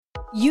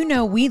You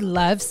know we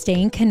love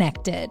staying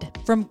connected.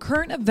 From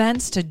current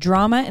events to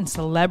drama and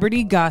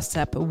celebrity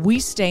gossip,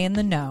 we stay in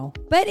the know.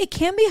 But it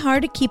can be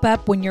hard to keep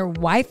up when your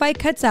Wi-Fi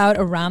cuts out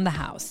around the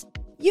house.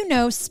 You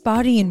know,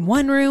 spotty in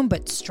one room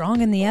but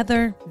strong in the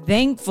other.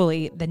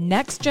 Thankfully, the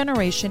next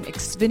generation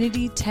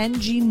Xfinity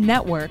 10G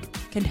network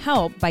can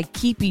help by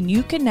keeping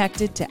you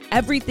connected to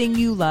everything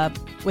you love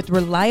with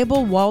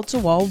reliable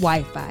wall-to-wall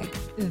Wi-Fi.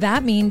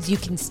 That means you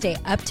can stay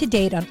up to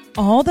date on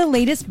all the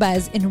latest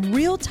buzz in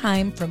real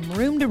time from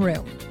room to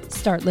room.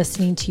 Start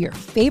listening to your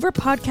favorite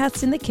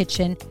podcasts in the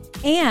kitchen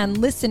and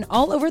listen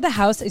all over the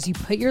house as you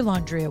put your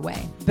laundry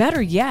away.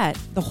 Better yet,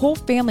 the whole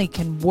family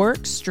can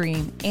work,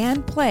 stream,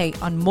 and play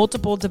on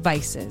multiple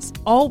devices,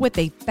 all with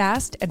a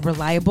fast and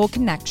reliable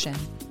connection.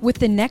 With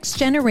the next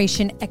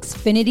generation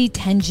Xfinity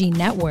 10G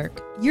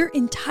network, your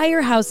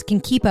entire house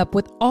can keep up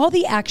with all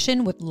the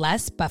action with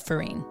less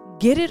buffering.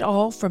 Get it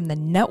all from the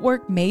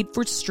network made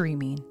for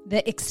streaming,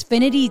 the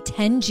Xfinity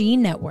 10G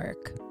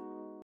network.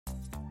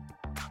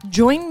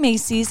 Join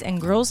Macy's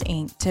and Girls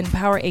Inc. to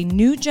empower a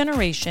new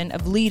generation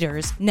of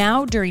leaders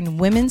now during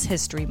Women's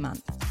History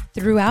Month.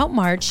 Throughout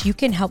March, you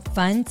can help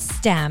fund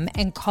STEM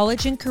and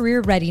college and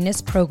career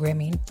readiness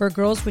programming for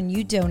girls when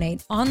you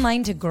donate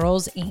online to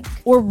Girls Inc.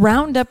 or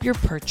round up your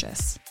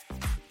purchase.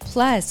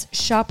 Plus,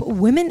 shop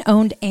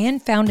women-owned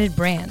and founded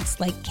brands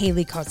like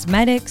Kaylee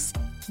Cosmetics,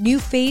 New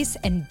Face,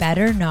 and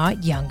Better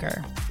Not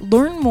Younger.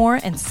 Learn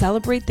more and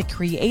celebrate the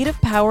creative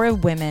power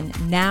of women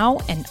now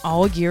and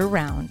all year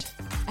round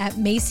at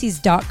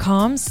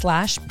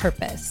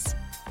Macy's.com/purpose.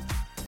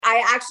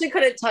 I actually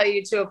couldn't tell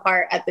you two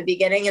apart at the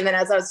beginning. And then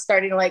as I was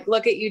starting to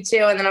look at you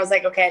two, and then I was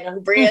like, okay, I know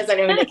who Brie is. I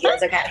know who Nikki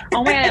is. Okay.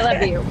 Oh my God, I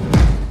love you.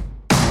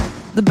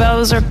 The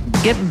Bellas are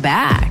getting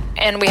back,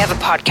 and we have a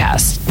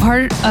podcast.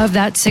 Part of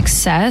that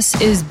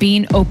success is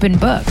being open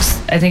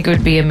books. I think it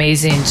would be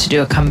amazing to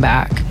do a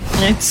comeback.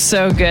 It's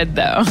so good,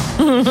 though.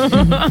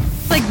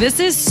 Like,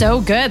 this is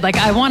so good. Like,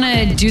 I want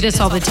to do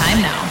this all the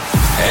time now.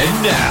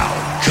 And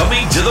now,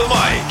 coming to the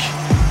mic,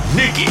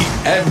 Nikki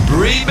and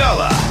Brie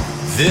Bella.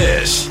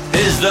 This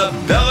is the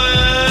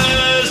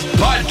Bellas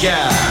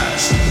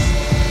Podcast.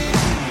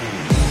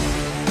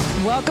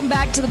 Welcome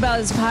back to the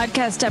Bellas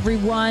Podcast,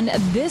 everyone.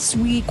 This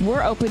week,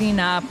 we're opening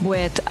up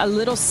with a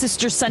little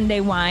Sister Sunday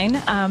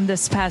wine.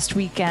 This past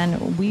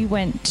weekend, we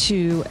went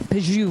to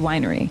Peugeot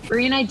Winery.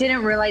 Brie and I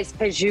didn't realize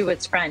Peugeot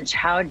was French.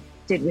 How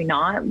did we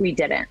not? We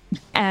didn't.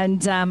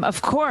 And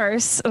of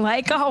course,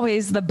 like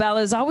always, the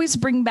Bellas always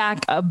bring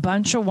back a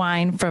bunch of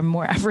wine from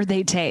wherever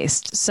they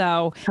taste.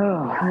 So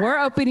we're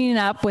opening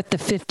up with the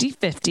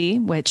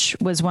 50-50, which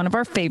was one of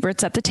our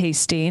favorites at the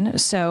tasting.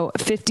 So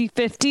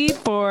 50-50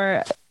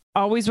 for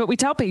always what we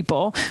tell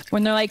people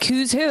when they're like,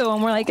 who's who?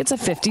 And we're like, it's a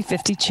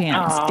 50-50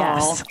 chance.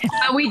 Yes.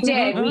 But we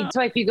did.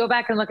 So if you go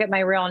back and look at my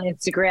reel on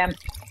Instagram,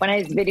 when I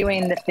was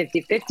videoing the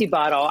 50-50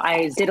 bottle,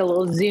 I did a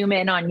little zoom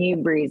in on you,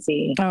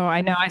 Breezy. Oh,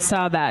 I know. I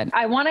saw that.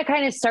 I want to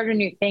kind of start a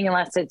new thing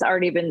unless it's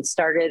already been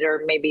started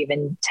or maybe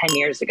even 10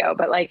 years ago.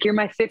 But like, you're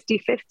my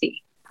 50-50.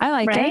 I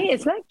like right? it.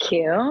 Isn't that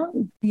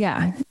cute?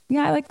 Yeah.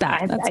 Yeah, I like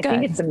that. That's good. I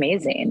think it's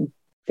amazing.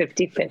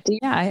 50-50.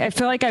 Yeah, I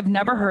feel like I've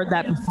never heard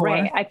that before.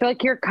 Right. I feel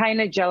like you're kind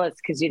of jealous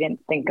because you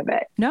didn't think of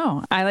it.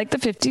 No, I like the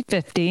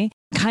 50-50.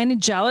 Kind of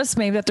jealous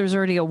maybe that there's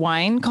already a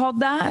wine called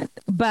that,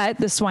 but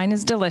this wine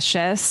is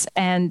delicious.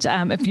 And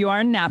if you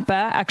are in Napa,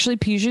 actually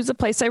Peugeot is a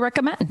place I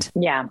recommend.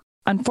 Yeah.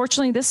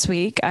 Unfortunately, this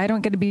week, I don't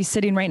get to be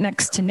sitting right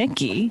next to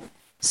Nikki.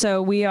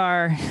 So we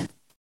are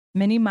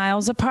many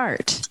miles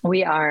apart.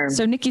 We are.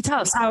 So Nikki, tell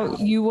us how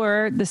you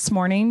were this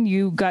morning.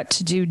 You got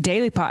to do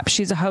Daily Pop.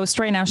 She's a host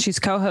right now. She's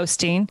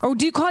co-hosting. Or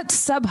do you call it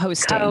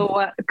sub-hosting?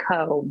 Co.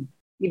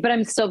 But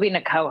I'm still being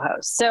a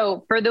co-host.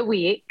 So for the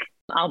week,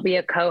 I'll be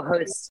a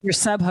co-host. You're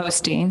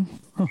sub-hosting.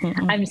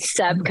 I'm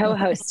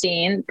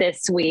sub-co-hosting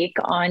this week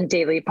on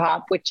Daily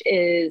Pop, which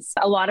is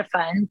a lot of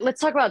fun. Let's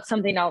talk about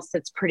something else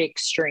that's pretty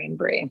extreme,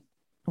 Brie.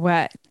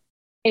 What?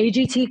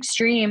 AGT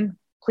Extreme.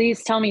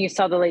 Please tell me you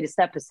saw the latest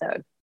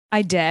episode.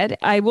 I did.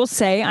 I will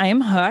say I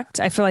am hooked.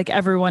 I feel like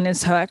everyone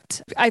is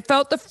hooked. I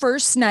felt the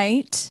first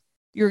night,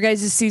 your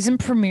guys' season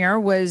premiere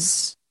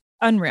was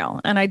unreal.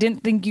 And I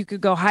didn't think you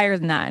could go higher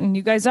than that. And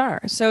you guys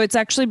are. So it's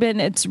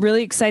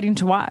really exciting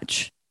to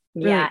watch.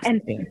 Really yeah.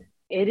 exciting. And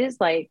it is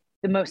like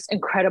the most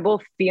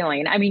incredible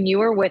feeling. I mean, you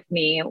were with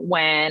me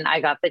when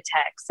I got the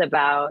text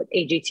about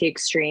AGT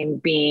Extreme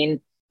being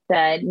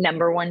the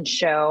number one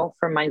show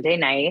for Monday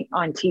night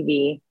on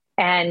TV.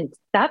 And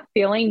that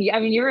feeling, I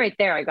mean, you were right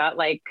there. I got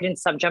couldn't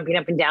stop jumping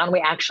up and down. We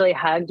actually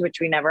hugged, which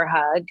we never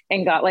hug,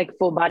 and got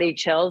full body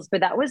chills.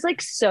 But that was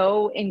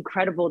so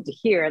incredible to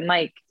hear.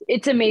 And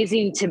it's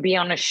amazing to be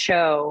on a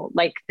show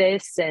like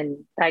this.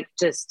 And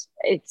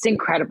it's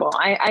incredible.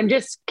 I'm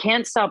just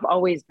can't stop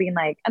always being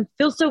I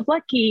feel so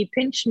lucky.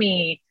 Pinch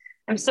me.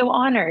 I'm so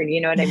honored.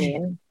 You know what I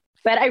mean?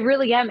 But I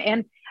really am.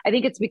 And I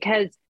think it's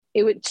because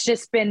it's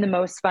just been the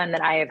most fun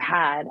that I have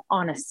had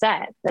on a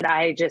set that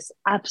I just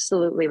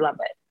absolutely love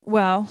it.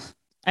 Well,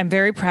 I'm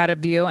very proud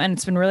of you, and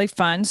it's been really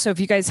fun. So if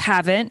you guys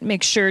haven't,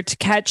 make sure to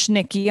catch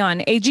Nikki on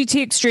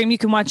AGT Extreme. You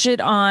can watch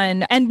it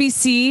on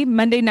NBC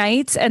Monday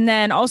nights, and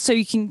then also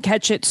you can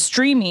catch it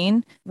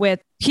streaming with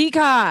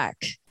Peacock.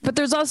 But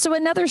there's also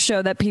another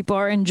show that people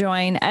are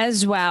enjoying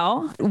as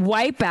well,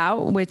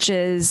 Wipeout, which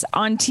is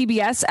on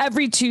TBS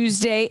every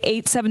Tuesday,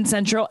 8, 7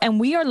 Central. And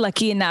we are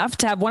lucky enough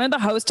to have one of the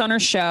hosts on our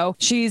show.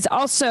 She's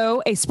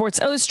also a Sports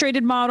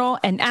Illustrated model,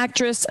 an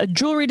actress, a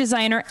jewelry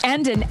designer,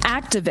 and an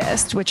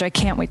activist, which I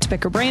can't wait to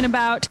pick her brain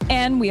about.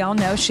 And we all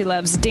know she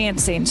loves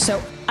dancing. So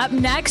up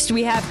next,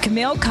 we have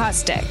Camille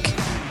Kostek.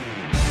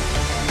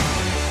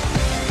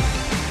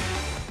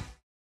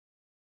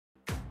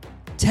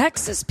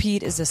 Texas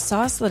Pete is a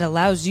sauce that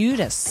allows you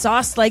to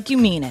sauce like you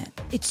mean it.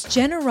 It's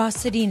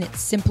generosity in its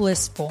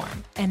simplest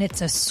form, and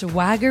it's a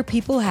swagger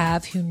people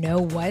have who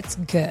know what's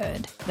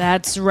good.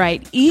 That's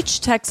right. Each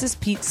Texas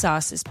Pete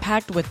sauce is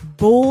packed with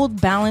bold,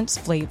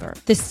 balanced flavor.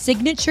 The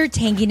signature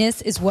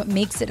tanginess is what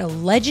makes it a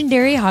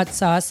legendary hot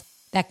sauce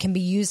that can be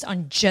used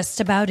on just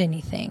about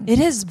anything. It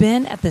has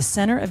been at the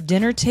center of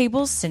dinner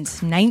tables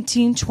since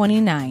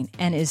 1929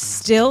 and is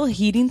still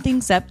heating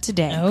things up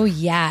today. Oh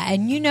yeah,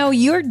 and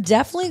you're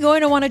definitely going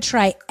to want to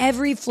try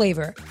every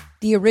flavor.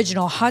 The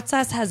original hot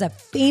sauce has a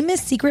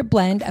famous secret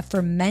blend of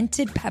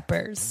fermented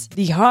peppers.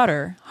 The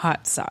hotter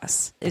hot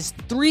sauce is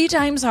 3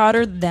 times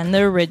hotter than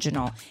the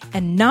original,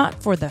 and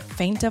not for the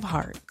faint of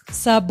heart.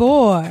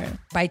 Sabor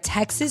by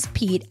Texas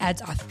Pete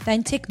adds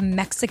authentic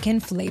Mexican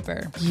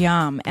flavor.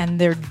 Yum, and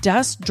their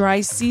dust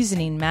dry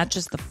seasoning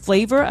matches the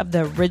flavor of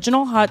the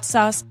original hot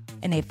sauce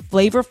in a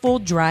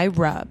flavorful dry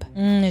rub.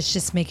 It's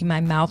just making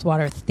my mouth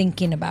water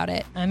thinking about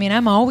it. I mean,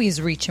 I'm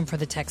always reaching for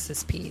the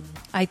Texas Pete.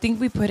 I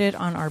think we put it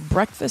on our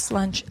breakfast,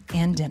 lunch,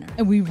 and dinner.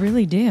 And we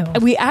really do.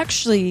 And we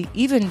actually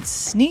even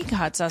sneak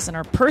hot sauce in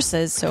our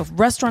purses, so if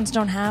restaurants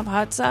don't have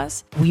hot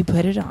sauce, we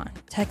put it on.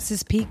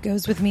 Texas Pete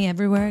goes with me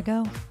everywhere I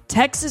go.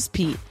 Texas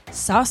Pete,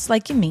 sauce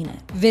like you mean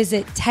it.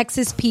 Visit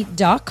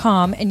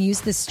TexasPete.com and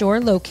use the store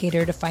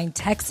locator to find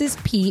Texas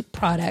Pete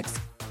products,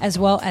 as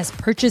well as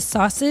purchase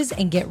sauces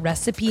and get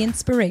recipe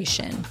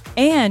inspiration.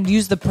 And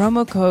use the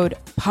promo code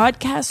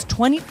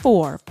podcast24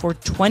 for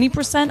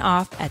 20%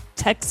 off at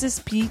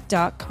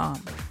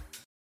TexasPete.com.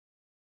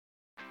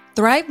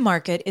 Thrive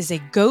Market is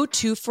a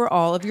go-to for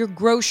all of your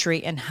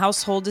grocery and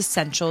household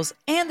essentials,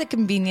 and the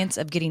convenience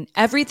of getting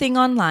everything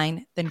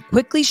online, then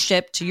quickly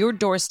shipped to your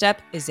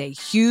doorstep is a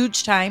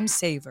huge time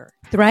saver.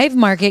 Thrive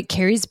Market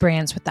carries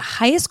brands with the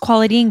highest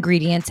quality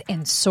ingredients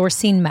and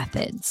sourcing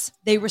methods.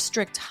 They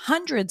restrict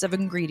hundreds of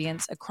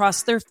ingredients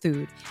across their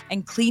food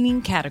and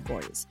cleaning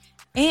categories,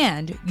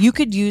 and you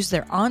could use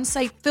their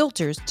on-site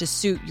filters to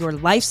suit your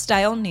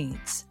lifestyle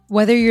needs.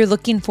 Whether you're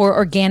looking for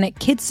organic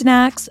kid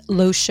snacks,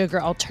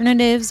 low-sugar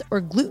alternatives, or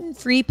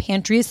gluten-free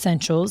pantry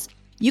essentials,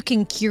 you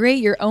can curate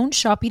your own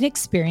shopping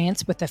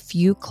experience with a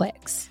few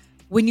clicks.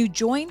 When you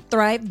join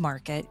Thrive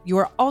Market, you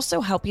are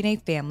also helping a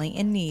family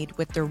in need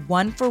with their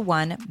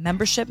 1-for-1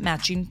 membership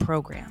matching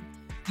program.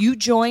 You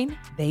join,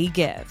 they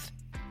give.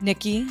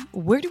 Nikki,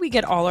 where do we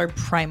get all our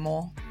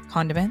primal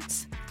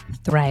condiments?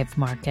 Thrive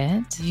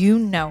Market. You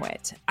know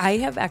it. I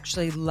have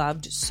actually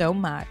loved so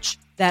much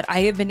that I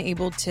have been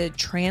able to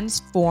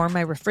transform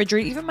my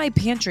refrigerator, even my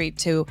pantry,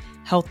 to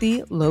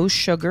healthy,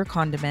 low-sugar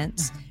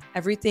condiments.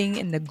 Everything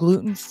in the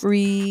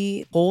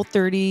gluten-free,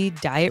 Whole30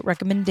 diet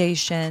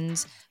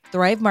recommendations.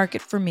 Thrive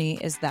Market for me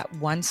is that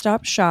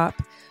one-stop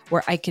shop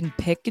where I can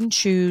pick and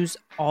choose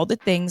all the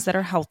things that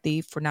are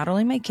healthy for not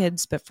only my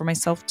kids, but for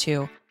myself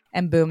too.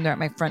 And boom, they're at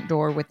my front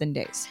door within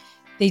days.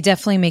 They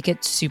definitely make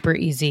it super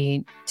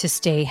easy to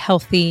stay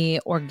healthy,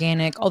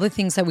 organic, all the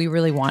things that we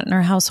really want in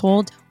our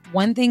household.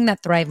 One thing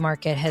that Thrive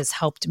Market has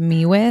helped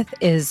me with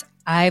is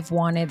I've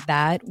wanted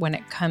that when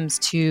it comes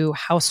to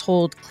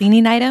household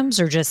cleaning items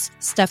or just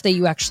stuff that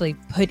you actually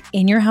put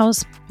in your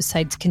house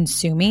besides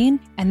consuming.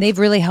 And they've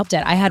really helped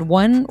it. I had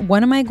one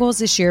of my goals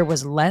this year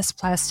was less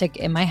plastic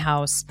in my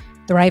house.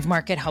 Thrive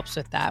Market helps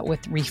with that,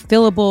 with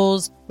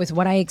refillables, with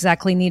what I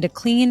exactly need to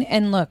clean.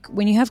 And look,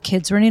 when you have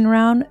kids running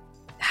around,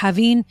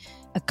 having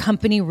a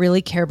company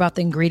really care about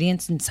the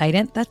ingredients inside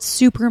it, that's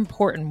super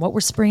important. What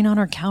we're spraying on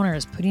our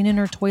counters, putting in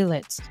our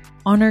toilets,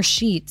 on our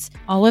sheets,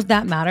 all of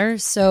that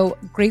matters. So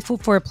grateful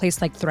for a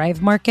place like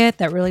Thrive Market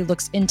that really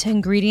looks into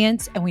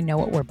ingredients and we know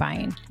what we're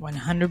buying.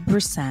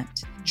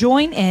 100%.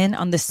 Join in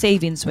on the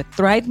savings with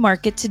Thrive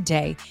Market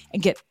today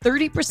and get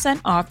 30%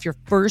 off your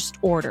first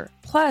order,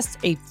 plus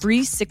a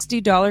free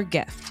 $60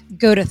 gift.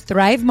 Go to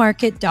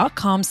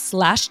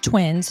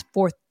thrivemarket.com/twins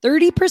for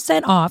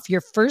 30% off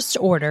your first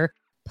order,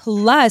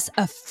 plus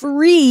a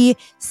free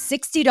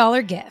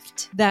 $60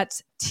 gift.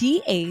 That's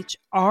THRIVE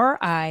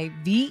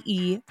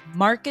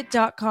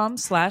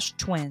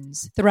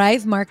market.com/twins.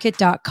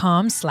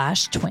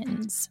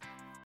 thrivemarket.com/twins.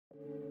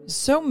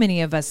 So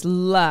many of us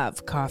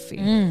love coffee.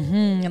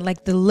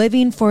 Like the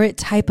living for it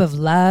type of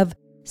love.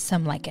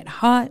 Some like it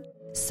hot,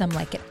 Some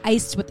like it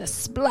iced with a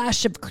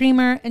splash of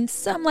creamer, and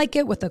some like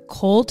it with a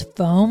cold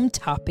foam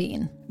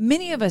topping.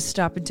 Many of us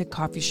stop into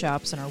coffee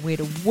shops on our way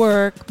to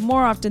work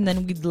more often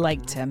than we'd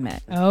like to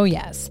admit. Oh,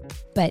 yes.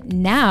 But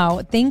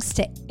now, thanks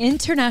to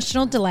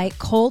International Delight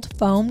Cold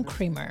Foam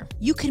Creamer,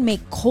 you can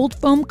make cold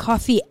foam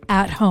coffee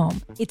at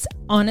home. It's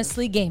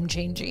honestly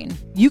game-changing.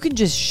 You can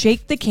just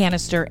shake the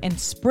canister and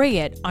spray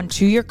it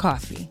onto your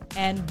coffee.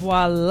 And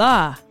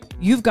voila!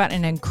 You've got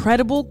an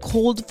incredible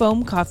cold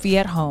foam coffee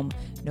at home.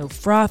 No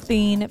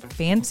frothing,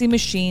 fancy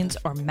machines,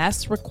 or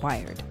mess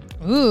required.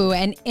 Ooh,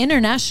 and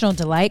International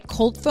Delight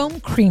Cold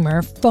Foam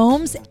Creamer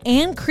foams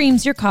and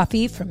creams your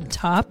coffee from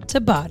top to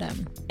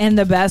bottom. And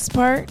the best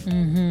part?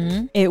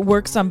 It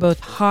works on both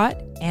hot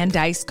and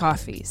iced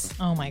coffees.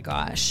 Oh my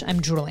gosh,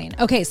 I'm drooling.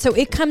 Okay, so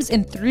it comes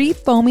in 3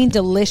 foaming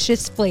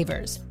delicious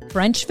flavors: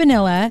 French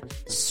vanilla,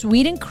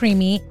 sweet and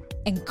creamy,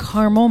 and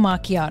caramel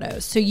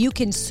macchiato. So you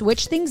can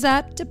switch things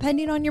up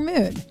depending on your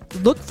mood.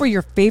 Look for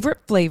your favorite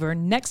flavor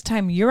next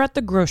time you're at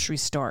the grocery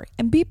store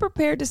and be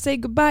prepared to say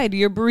goodbye to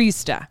your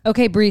barista.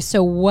 Okay, Bree,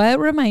 so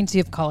what reminds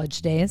you of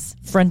college days?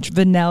 French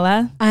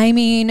vanilla. I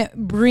mean,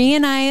 Bree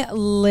and I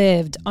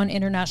lived on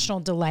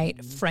International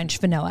Delight French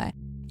vanilla.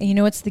 And you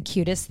know what's the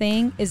cutest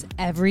thing is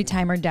every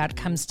time our dad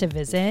comes to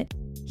visit,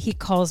 he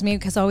calls me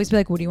because I always be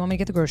like, what do you want me to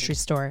get at the grocery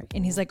store?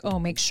 And he's like, oh,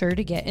 make sure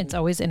to get, it's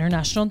always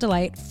International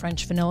Delight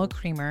French vanilla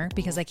creamer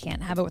because I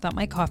can't have it without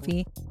my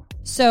coffee.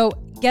 So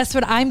guess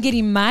what I'm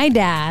getting my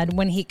dad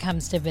when he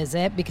comes to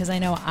visit, because I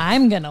know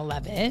I'm going to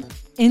love it.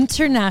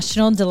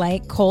 International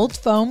Delight Cold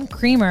Foam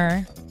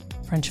Creamer.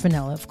 French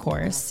vanilla, of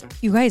course.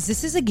 You guys,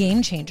 this is a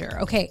game changer.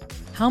 Okay,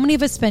 how many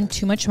of us spend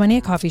too much money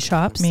at coffee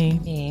shops?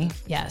 Me,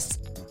 yes.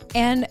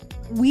 And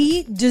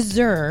we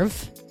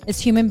deserve, as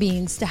human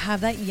beings, to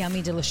have that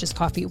yummy, delicious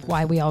coffee.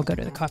 Why we all go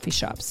to the coffee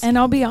shops. And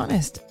I'll be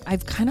honest,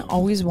 I've kind of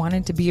always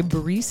wanted to be a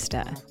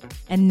barista.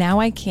 And now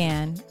I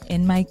can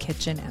in my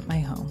kitchen at my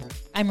home.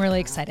 I'm really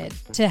excited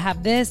to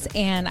have this,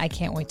 and I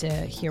can't wait to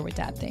hear what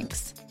Dad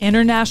thinks.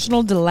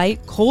 International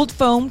Delight Cold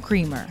Foam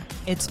Creamer.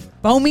 It's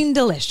foaming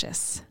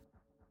delicious.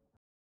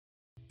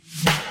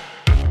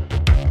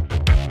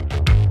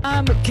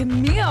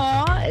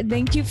 Camille,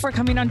 thank you for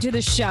coming onto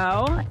the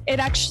show. It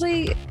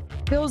actually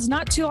feels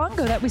not too long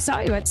ago that we saw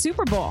you at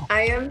Super Bowl.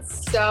 I am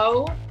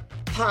so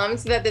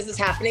pumped that this is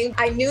happening.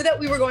 I knew that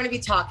we were going to be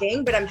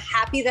talking, but I'm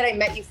happy that I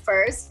met you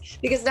first,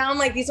 because now I'm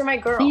like, these are my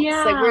girls.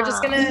 Yeah. Like we're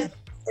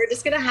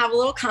just gonna have a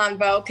little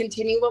convo,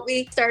 continue what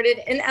we started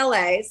in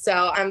LA.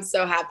 So I'm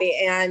so happy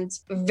and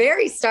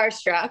very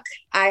starstruck.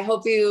 I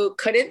hope you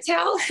couldn't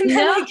tell.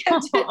 No.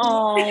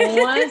 Oh,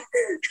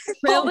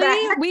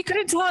 Really? We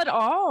couldn't tell at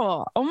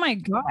all. Oh my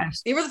gosh.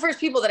 You were the first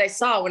people that I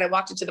saw when I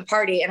walked into the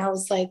party, and I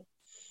was like,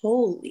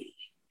 holy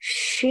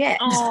shit,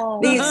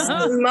 these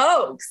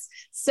smokes.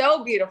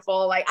 So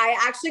beautiful. Like I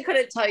actually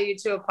couldn't tell you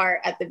two apart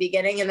at the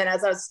beginning. And then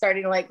as I was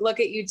starting to like look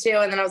at you two,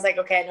 and then I was like,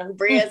 okay, I know who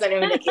Brie is. I know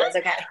who Nikki is.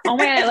 Okay. Oh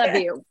my God, I love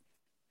you.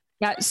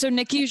 Yeah. So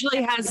Nikki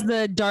usually has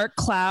the dark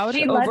cloud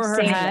She over loves her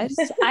saying head.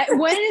 this.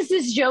 When is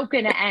this joke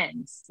going to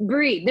end?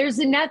 Brie, there's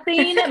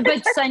nothing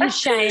but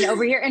sunshine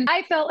over here. And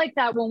I felt like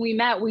that when we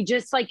met. We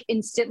just like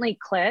instantly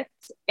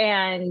clicked.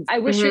 And I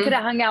wish we could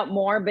have hung out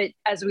more. But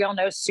as we all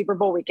know, Super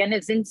Bowl weekend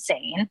is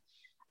insane.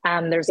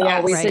 There's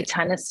always a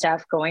ton of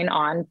stuff going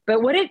on.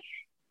 But what a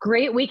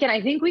great weekend.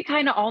 I think we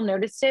kind of all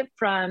noticed it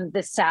from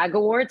the SAG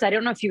Awards. I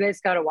don't know if you guys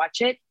got to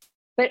watch it.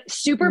 But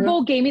Super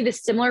Bowl gave me the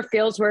similar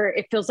feels where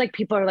it feels like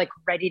people are like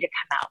ready to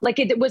come out. Like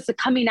it was the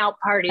coming out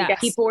party. Yes.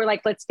 People were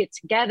like, let's get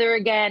together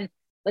again.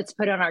 Let's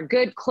put on our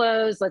good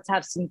clothes. Let's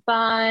have some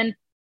fun.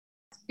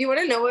 You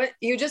want to know what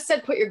you just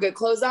said? Put your good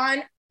clothes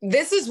on.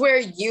 This is where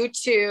you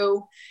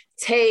two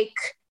take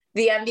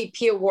the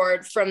MVP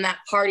award from that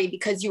party,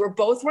 because you were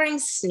both wearing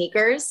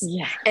sneakers.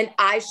 Yeah. And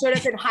I showed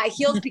up in high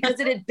heels because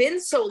it had been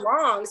so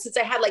long since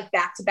I had like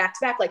back to back,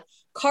 like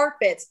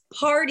carpets,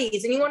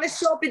 parties, and you want to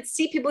show up and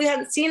see people you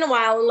haven't seen in a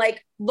while and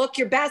like look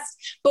your best.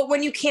 But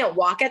when you can't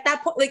walk at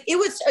that point, like it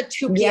was a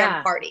 2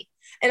 p.m. party.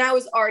 And I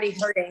was already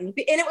hurting. And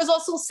it was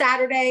also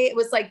Saturday. It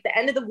was like the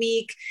end of the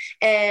week.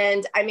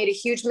 And I made a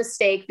huge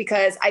mistake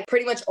because I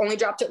pretty much only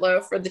dropped it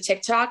low for the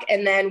TikTok.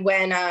 And then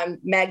when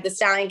Meg Thee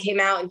Stallion came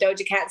out and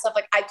Doja Cat and stuff,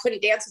 like I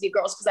couldn't dance with you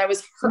girls because I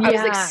was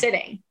like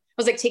sitting. I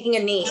was like taking a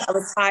knee. I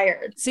was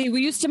tired. See,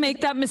 we used to make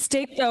that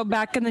mistake though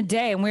back in the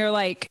day. And we were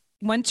like,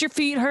 once your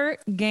feet hurt,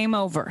 game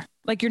over.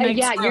 Like your night's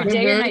your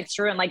day or night's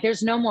ruined. Like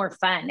there's no more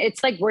fun.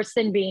 It's like worse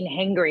than being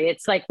hangry.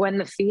 It's like when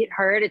the feet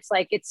hurt, it's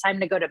like, it's time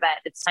to go to bed.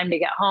 It's time to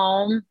get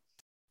home.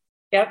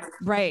 Yep.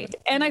 Right.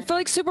 And I feel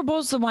like Super Bowl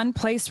is the one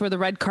place where the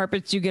red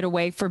carpets you get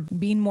away for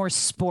being more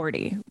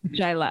sporty,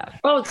 which I love.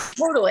 Oh,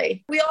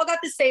 totally. We all got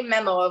the same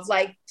memo of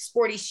like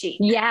sporty chic.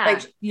 Yeah.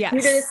 Like yes. You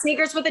did the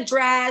sneakers with a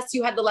dress.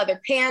 You had the leather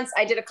pants.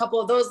 I did a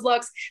couple of those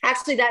looks.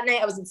 Actually, that night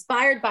I was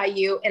inspired by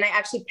you, and I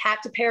actually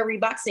packed a pair of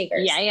Reebok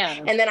sneakers.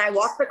 Yeah. And then I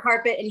walked the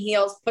carpet in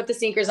heels, put the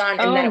sneakers on,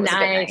 and then it was a good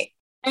night.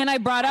 And I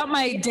brought out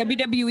my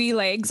WWE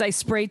legs. I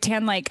spray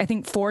tan like I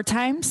think 4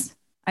 times.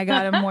 I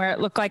got them where it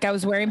looked like I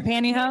was wearing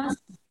pantyhose.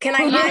 Can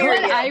I You know hire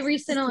what? you? I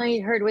recently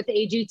heard with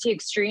AGT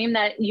Extreme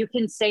that you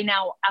can say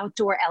now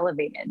outdoor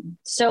elevated.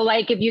 So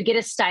like if you get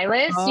a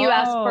stylist, you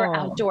ask for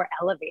outdoor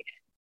elevated.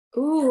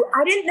 Ooh,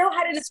 I didn't know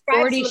how to describe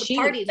 40 some of the sheets.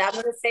 parties. I'm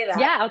going to say that.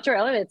 Yeah, outdoor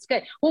elevated. It's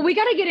good. Well, we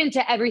got to get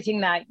into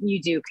everything that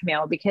you do,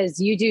 Camille, because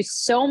you do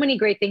so many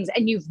great things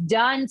and you've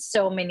done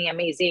so many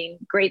amazing,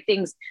 great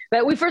things.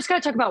 But we first got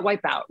to talk about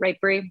Wipeout, right,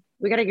 Brie?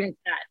 We got to get into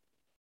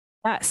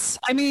that. Yes.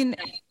 I mean,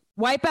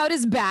 Wipeout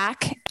is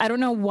back. I don't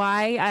know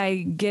why I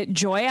get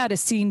joy out of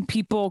seeing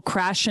people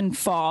crash and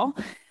fall,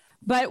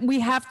 but we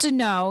have to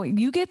know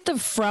you get the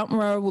front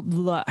row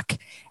look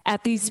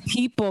at these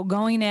people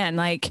going in.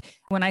 Like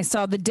when I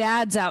saw the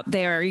dads out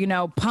there, you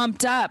know,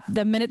 pumped up,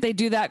 the minute they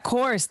do that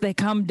course, they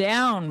come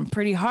down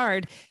pretty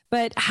hard.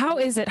 But how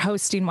is it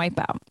hosting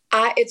Wipeout?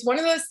 It's one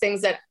of those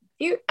things that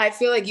I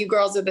feel like you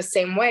girls are the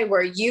same way,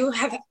 where you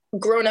have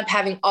grown up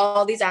having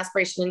all these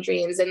aspirations and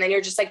dreams, and then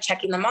you're just like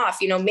checking them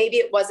off. You know, maybe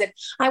it wasn't,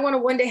 I want to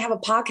one day have a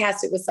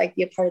podcast. It was like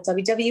be a part of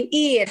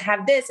WWE and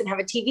have this and have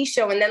a TV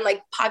show. And then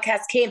like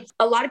podcasts came.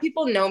 A lot of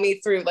people know me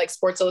through like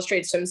Sports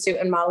Illustrated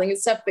swimsuit and modeling and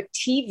stuff, but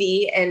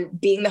TV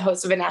and being the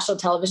host of a national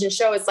television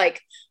show is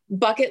like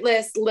bucket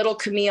list little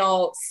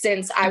Camille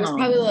since I was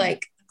probably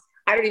like,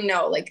 I don't even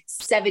know, like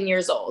 7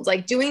 years old.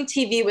 Like doing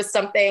TV was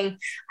something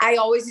I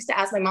always used to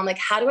ask my mom, like,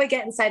 how do I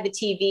get inside the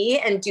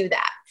TV and do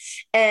that?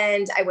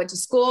 And I went to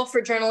school for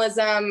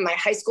journalism. My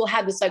high school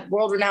had this like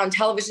world-renowned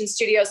television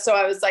studio. So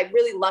I was like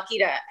really lucky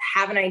to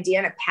have an idea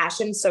and a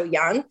passion so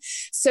young.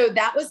 So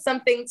that was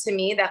something to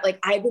me that like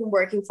I've been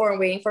working for and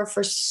waiting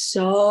for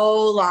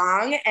so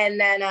long. And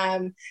then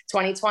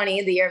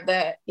 2020, the year of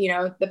the, you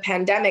know, the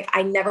pandemic,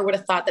 I never would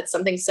have thought that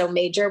something so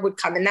major would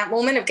come in that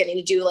moment of getting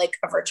to do like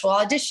a virtual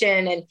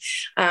audition and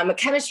a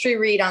chemistry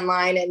read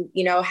online and,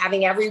 you know,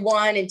 having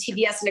everyone in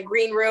TBS in a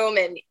green room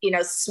and, you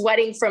know,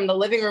 sweating from the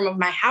living room of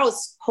my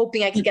house,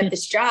 hoping I could get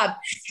this job.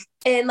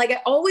 And like,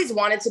 I always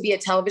wanted to be a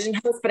television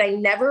host, but I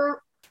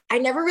never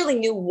really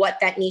knew what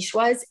that niche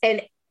was.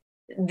 And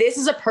this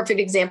is a perfect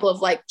example of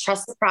like,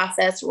 trust the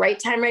process, right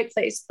time, right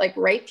place, like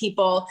right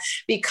people,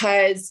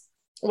 because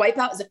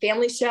Wipeout is a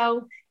family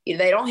show.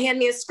 They don't hand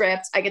me a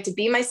script. I get to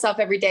be myself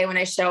every day when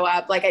I show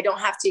up. Like I don't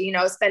have to, you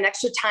know, spend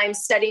extra time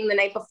studying the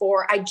night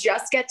before. I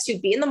just get to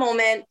be in the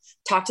moment,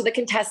 talk to the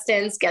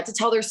contestants, get to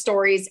tell their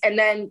stories, and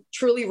then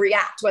truly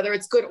react, whether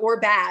it's good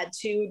or bad,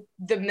 to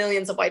the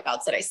millions of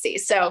wipeouts that I see.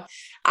 So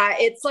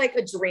it's like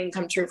a dream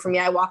come true for me.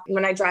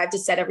 When I drive to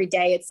set every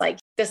day, it's like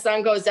the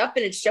sun goes up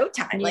and it's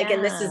showtime. Like,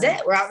 and this is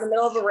it. We're out in the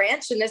middle of a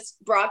ranch and this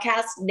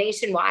broadcast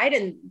nationwide.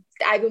 And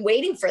I've been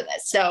waiting for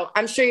this. So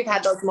I'm sure you've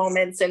had those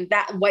moments, and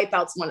that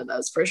Wipeout's one of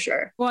those for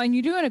sure. Well, and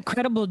you do an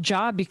incredible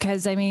job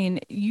because I mean,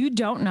 you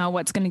don't know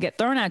what's going to get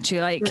thrown at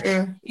you. Like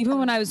even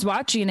when I was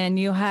watching and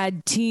you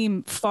had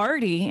team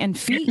farty and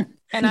feet,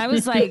 and I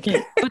was like,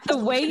 but the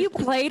way you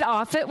played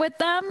off it with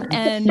them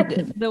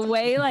and the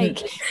way, like,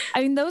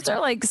 I mean, those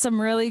are like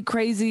some really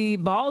crazy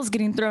balls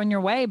getting thrown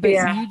your way, but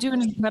you do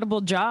an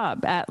incredible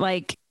job at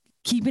like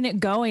keeping it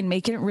going,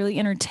 making it really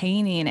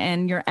entertaining,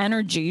 and your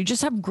energy. You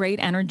just have great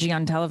energy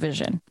on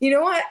television. You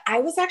know what? I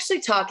was actually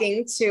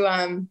talking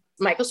to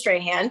Michael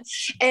Strahan,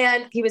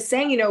 and he was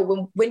saying, you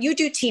know, when you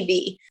do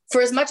TV,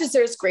 for as much as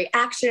there's great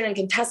action and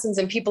contestants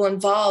and people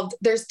involved,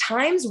 there's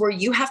times where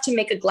you have to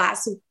make a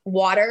glass of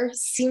water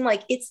seem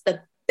like it's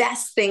the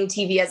best thing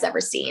TV has ever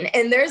seen.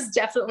 And there's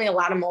definitely a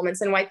lot of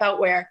moments in Wipeout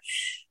where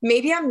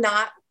maybe I'm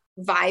not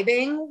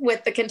vibing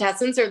with the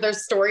contestants, or their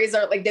stories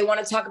are like, they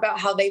want to talk about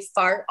how they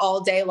fart all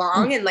day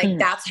long. And like,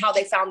 that's how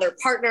they found their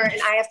partner.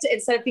 And I have to,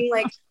 instead of being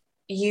like,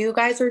 you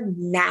guys are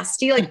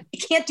nasty, like you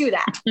can't do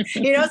that,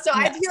 you know? So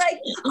I'd be like,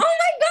 oh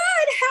my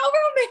God, how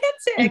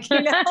romantic,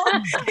 you know?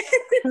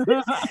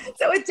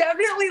 So it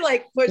definitely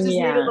like pushes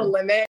me to the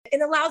limit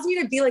and allows me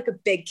to be like a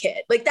big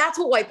kid. Like that's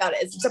what Wipeout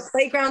is. It's a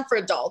playground for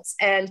adults.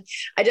 And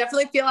I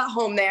definitely feel at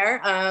home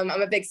there. I'm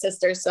a big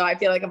sister, so I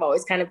feel like I've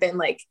always kind of been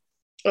like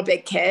a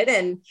big kid,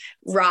 and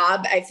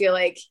Rob, I feel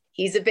like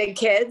he's a big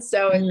kid.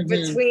 So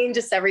between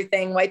just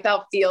everything,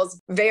 Wipeout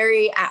feels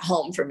very at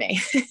home for me.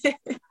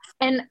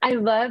 And I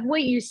love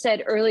what you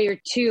said earlier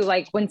too,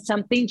 like when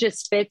something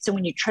just fits and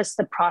when you trust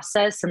the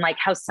process and like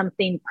how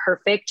something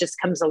perfect just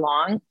comes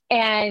along.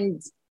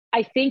 And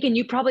I think, and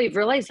you probably have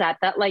realized that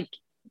like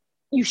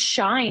you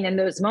shine in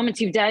those moments.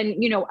 You've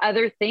done, you know,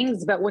 other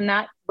things, but when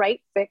that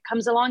right fit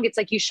comes along, it's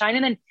like you shine,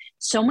 and then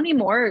so many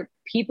more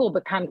people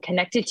become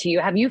connected to you.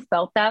 Have you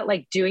felt that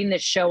like doing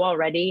this show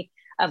already,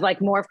 of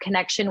like more of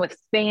connection with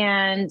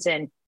fans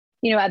and,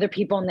 you know, other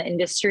people in the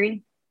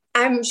industry?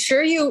 I'm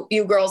sure you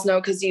girls know,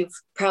 because you've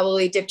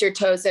probably dipped your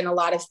toes in a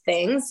lot of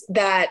things,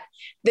 that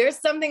there's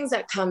some things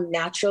that come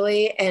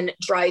naturally and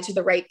draw you to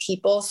the right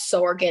people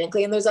so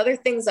organically. And there's other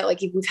things that like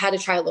we've had to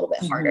try a little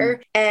bit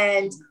harder.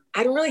 And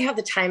I don't really have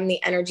the time and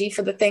the energy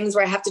for the things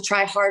where I have to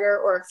try harder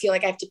or feel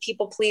like I have to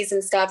people please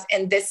and stuff.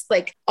 And this,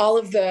 like all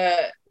of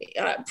the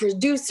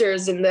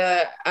producers and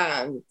the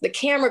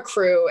camera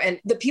crew and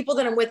the people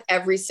that I'm with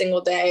every single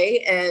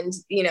day, and,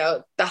 you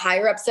know, the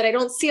higher ups that I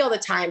don't see all the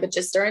time, but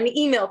just during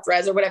the email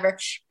threads or whatever,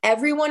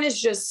 everyone is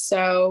just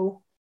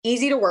so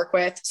easy to work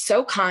with,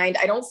 so kind.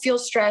 I don't feel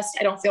stressed.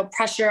 I don't feel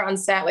pressure on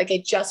set. Like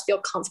I just feel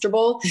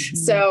comfortable.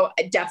 So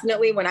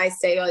definitely when I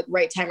say like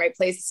right time, right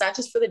place, it's not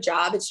just for the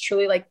job. It's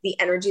truly like the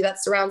energy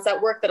that surrounds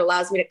that work that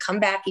allows me to come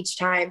back each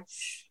time.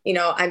 You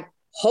know, I'm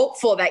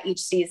hopeful that each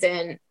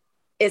season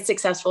is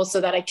successful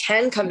so that I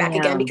can come back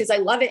again because I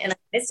love it and I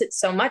miss it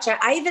so much.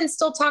 I even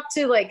still talk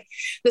to like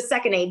the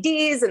second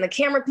ADs and the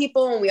camera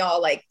people, and we all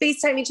like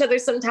FaceTime each other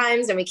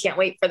sometimes, and we can't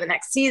wait for the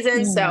next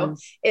season. So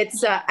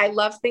it's, I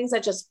love things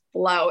that just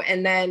flow.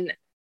 And then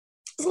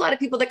there's a lot of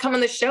people that come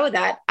on the show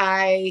that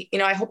I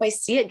hope I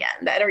see again,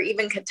 that are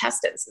even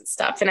contestants and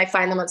stuff. And I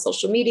find them on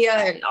social media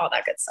and all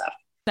that good stuff.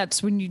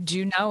 That's when you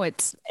do know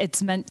it's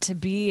meant to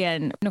be.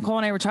 And Nicole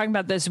and I were talking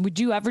about this.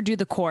 Would you ever do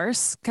the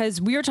course? Because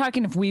we were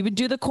talking if we would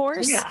do the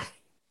course. Yeah.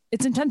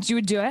 It's intense. You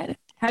would do it.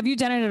 Have you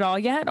done it at all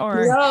yet?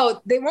 Or no,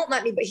 they won't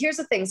let me. But here's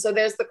the thing. So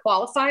there's the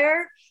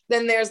qualifier,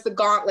 then there's the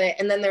gauntlet,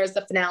 and then there's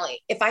the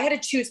finale. If I had to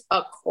choose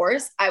a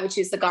course, I would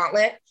choose the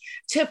gauntlet.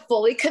 To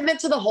fully commit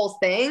to the whole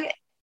thing,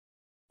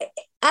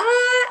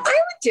 I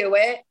would do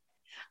it.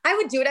 I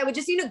would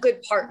just need a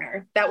good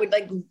partner that would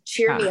like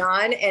cheer me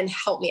on and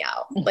help me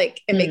out,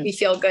 like, and make me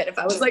feel good. If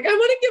I was like, I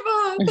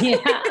want to give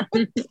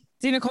up. Yeah.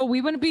 See, Nicole,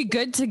 we wouldn't be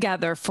good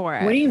together for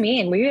it. What do you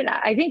mean?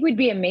 I think we'd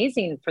be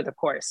amazing for the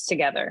course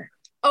together.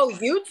 Oh,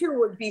 you two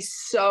would be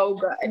so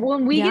good.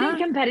 When we get in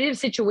competitive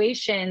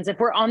situations, if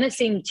we're on the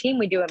same team,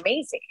 we do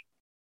amazing.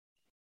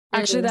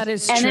 Actually, that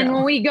is true. And then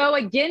when we go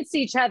against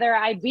each other,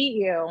 I beat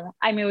you.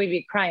 I mean, we'd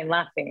be crying,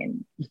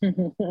 laughing.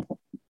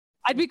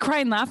 I'd be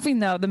crying laughing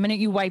though. The minute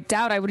you wiped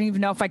out, I wouldn't even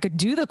know if I could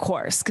do the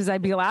course because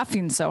I'd be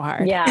laughing so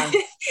hard. Yeah.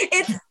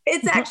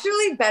 It's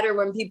actually better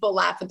when people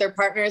laugh at their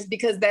partners,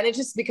 because then it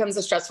just becomes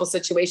a stressful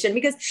situation,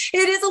 because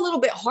it is a little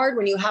bit hard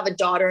when you have a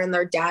daughter and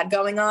their dad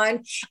going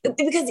on,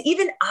 because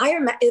even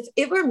if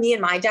it were me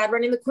and my dad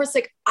running the course,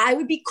 like I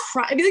would be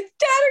crying. I'd be like,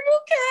 Dad, are you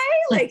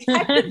okay?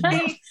 Like I would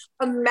be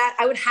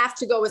I would have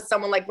to go with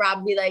someone like Rob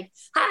and be like,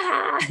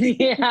 ha ha.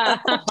 Yeah.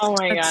 Oh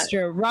my God. That's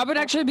true. Rob would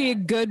actually be a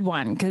good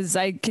one because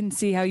I can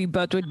see how you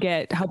both would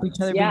help each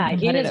other. Yeah.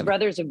 He and his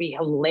brothers would be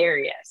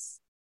hilarious.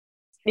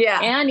 Yeah.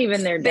 And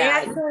even their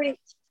dad.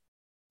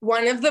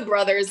 One of the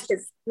brothers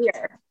is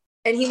here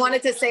and he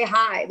wanted to say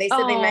hi. They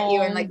said they met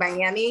you in like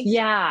Miami.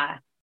 Yeah.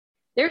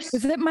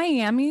 Is it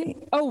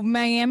Miami? Oh,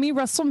 Miami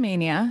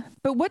WrestleMania.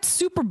 But what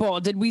Super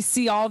Bowl did we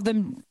see all of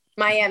them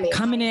Miami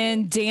coming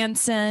in,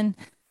 dancing?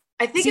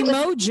 I think it was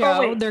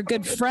Mojo, their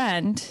good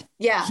friend.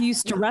 Yeah. He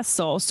used to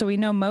wrestle. So we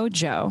know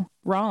Mojo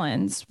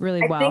Rollins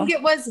really well. I think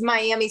it was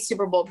Miami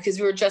Super Bowl because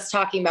we were just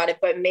talking about it,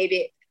 but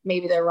maybe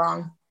they're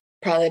wrong.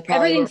 Probably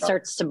everything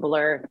starts to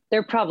blur.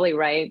 They're probably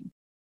right.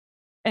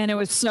 And it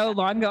was so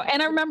long ago.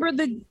 And I remember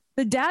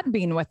the dad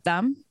being with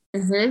them.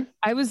 Mm-hmm.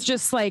 I was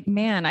just like,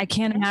 man, I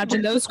can't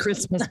imagine those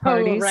Christmas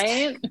parties. Oh,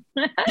 right?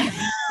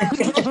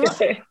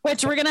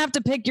 Which we're going to have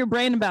to pick your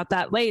brain about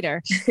that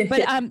later.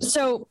 But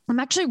so I'm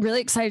actually really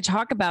excited to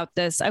talk about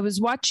this. I was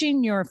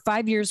watching your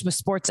 5 years with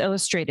Sports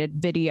Illustrated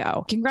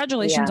video.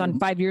 Congratulations on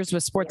 5 years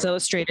with Sports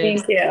Illustrated.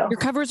 Thank you. Your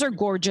covers are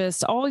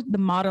gorgeous. All the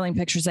modeling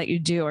pictures that you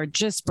do are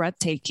just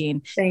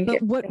breathtaking. Thank you.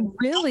 What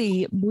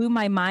really blew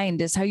my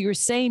mind is how you were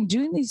saying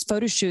doing these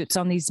photo shoots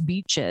on these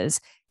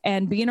beaches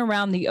and being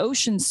around the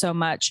ocean so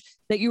much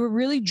that you were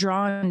really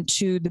drawn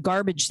to the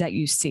garbage that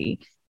you see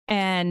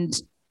and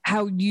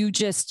how you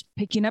just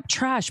picking up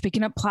trash,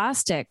 picking up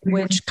plastic,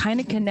 which kind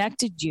of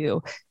connected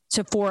you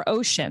to 4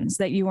 Oceans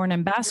that you were an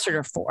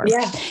ambassador for.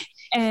 Yeah.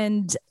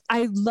 And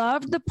I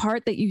loved the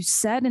part that you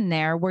said in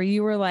there where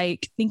you were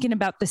like thinking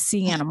about the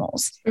sea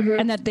animals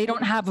and that they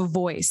don't have a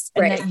voice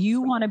and that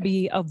you want to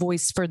be a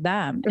voice for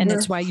them. And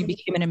that's why you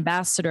became an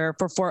ambassador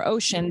for 4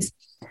 Oceans.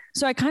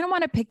 So I kind of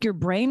want to pick your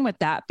brain with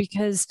that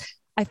because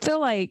I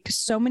feel like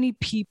so many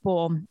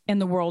people in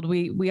the world,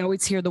 we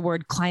always hear the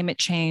word climate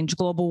change,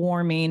 global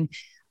warming,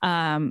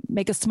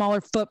 make a smaller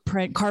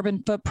footprint,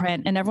 carbon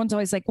footprint. And everyone's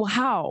always like, well,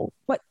 how?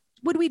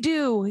 What do we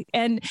do?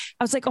 And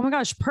I was like, oh my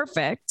gosh,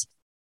 perfect.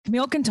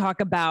 Camille can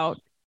talk about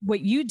what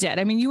you did.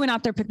 I mean, you went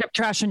out there, picked up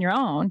trash on your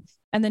own,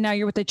 and then now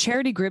you're with a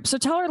charity group. So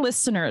tell our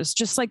listeners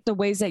just like the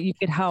ways that you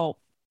could help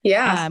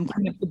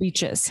clean up the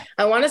beaches.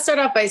 I want to start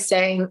off by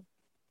saying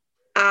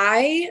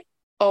I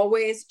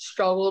always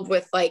struggled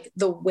with like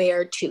the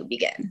where to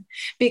begin,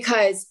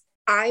 because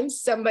I'm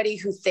somebody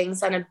who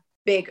thinks on a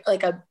big,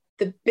 like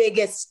the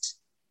biggest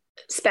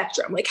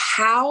spectrum. Like,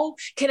 how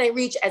can I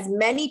reach as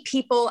many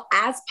people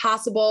as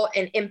possible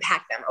and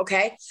impact them?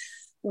 Okay.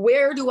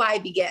 Where do I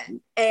begin?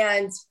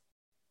 And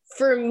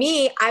for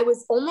me, I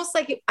was almost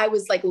like, I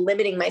was like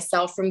limiting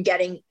myself from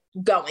getting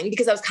going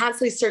because I was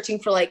constantly searching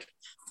for like,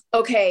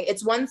 okay,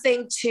 it's one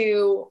thing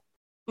to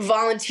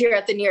volunteer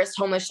at the nearest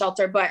homeless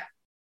shelter, but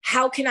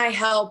how can I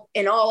help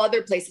in all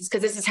other places?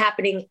 Because this is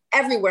happening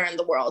everywhere in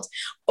the world.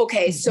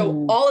 Okay,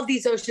 so all of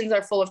these oceans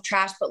are full of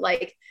trash, but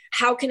like,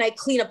 how can I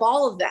clean up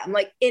all of them?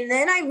 Like, and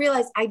then I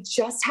realized I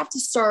just have to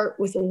start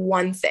with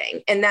one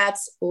thing. And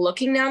that's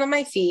looking down on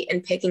my feet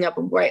and picking up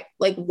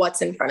like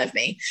what's in front of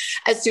me.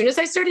 As soon as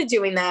I started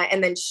doing that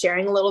and then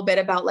sharing a little bit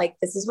about like,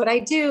 this is what I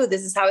do.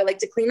 This is how I like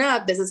to clean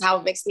up. This is how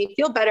it makes me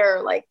feel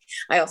better. Like,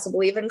 I also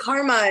believe in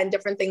karma and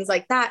different things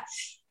like that.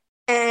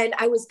 And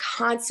I was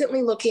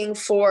constantly looking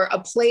for a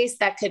place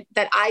that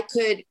I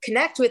could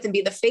connect with and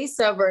be the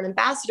face of or an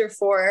ambassador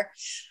for,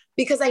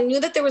 because I knew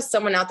that there was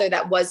someone out there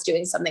that was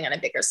doing something on a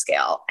bigger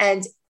scale.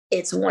 And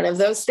it's one of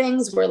those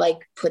things where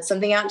like, put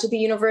something out into the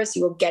universe,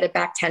 you will get it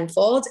back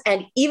tenfold.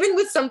 And even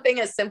with something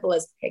as simple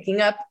as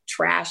picking up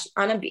trash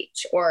on a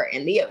beach or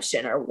in the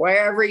ocean or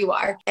wherever you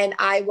are. And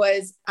I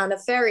was on a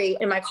ferry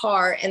in my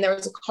car, and there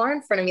was a car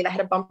in front of me that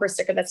had a bumper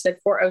sticker that said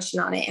For Ocean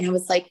on it. And I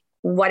was like,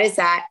 what is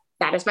that?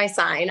 That is my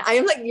sign. I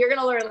am like, you're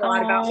going to learn a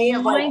lot about me.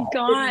 I'm like,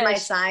 this is my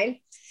sign.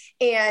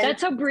 And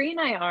that's how Bree and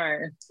I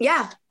are.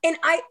 Yeah. And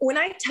when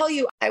I tell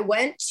you, I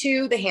went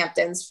to the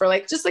Hamptons for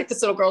like, just like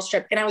this little girl's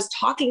trip. And I was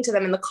talking to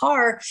them in the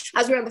car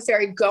as we were on the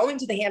ferry going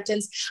to the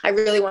Hamptons. I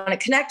really want to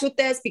connect with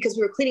this because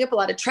we were cleaning up a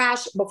lot of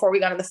trash before we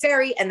got on the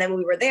ferry. And then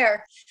we were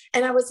there,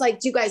 and I was like,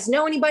 do you guys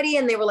know anybody?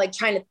 And they were like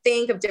trying to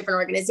think of different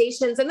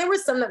organizations. And there were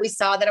some that we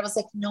saw that I was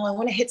like, no, I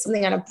want to hit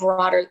something on a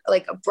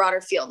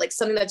broader field, like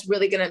something that's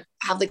really going to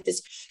have like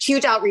this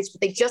huge outreach, but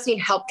they just need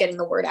help getting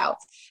the word out.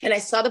 And I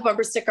saw the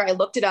bumper sticker, I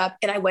looked it up,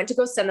 and I went to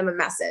go send them a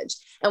message.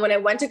 And when I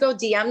went to go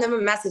DM them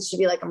a message to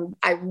be like,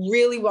 I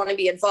really want to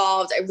be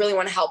involved. I really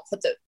want to help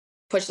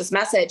push this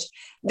message.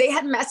 They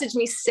had messaged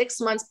me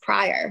 6 months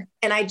prior,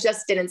 and I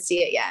just didn't see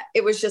it yet.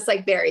 It was just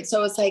like buried. So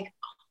it was like,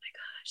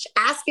 oh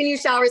my gosh, ask and you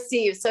shall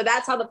receive. So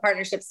that's how the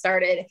partnership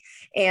started.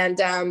 And,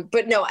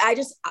 but no,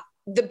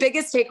 the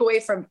biggest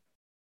takeaway from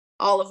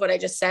all of what I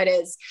just said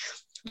is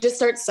just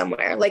start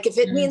somewhere. Like if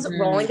it means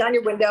rolling down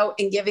your window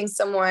and giving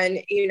someone,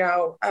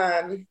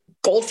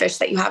 goldfish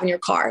that you have in your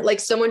car, like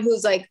someone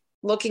who's like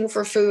looking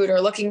for food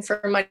or looking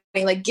for money,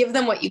 like give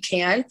them what you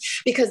can,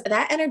 because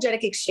that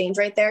energetic exchange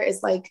right there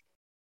is like,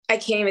 I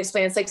can't even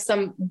explain. It's like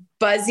some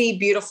buzzy,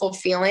 beautiful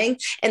feeling.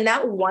 And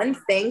that one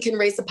thing can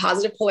raise the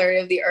positive polarity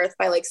of the earth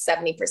by like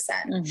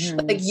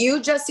 70%. Like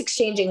you just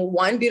exchanging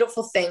one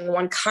beautiful thing,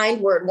 one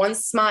kind word, one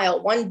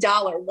smile,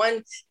 $1,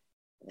 one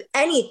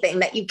anything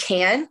that you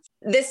can.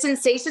 This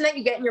sensation that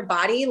you get in your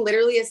body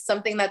literally is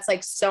something that's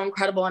like so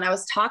incredible. And I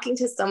was talking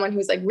to someone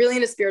who's like really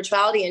into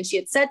spirituality, and she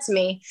had said to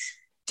me,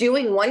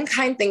 doing one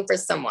kind thing for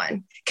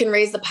someone can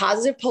raise the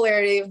positive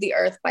polarity of the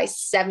earth by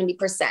 70%.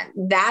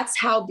 That's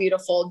how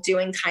beautiful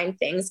doing kind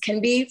things can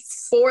be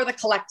for the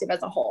collective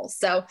as a whole.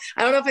 So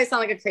I don't know if I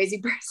sound like a crazy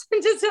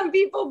person to some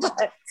people, but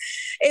that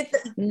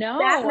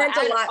meant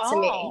a lot to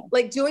me.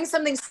 Like doing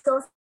something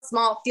so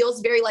small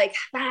feels very like,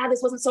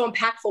 this wasn't so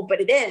impactful, but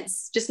it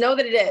is. Just know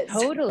that it is.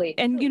 Totally.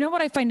 And you know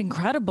what I find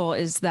incredible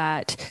is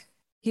that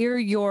here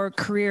your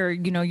career,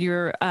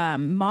 you're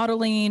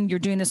modeling, you're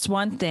doing this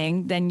one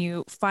thing, then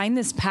you find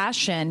this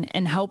passion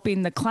in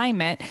helping the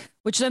climate,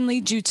 which then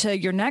leads you to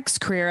your next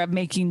career of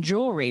making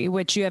jewelry,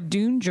 which you have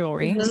Dune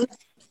Jewelry.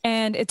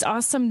 And it's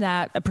awesome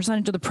that a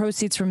percentage of the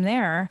proceeds from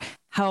there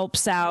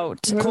helps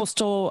out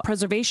coastal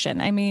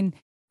preservation. I mean,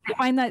 I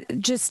find that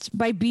just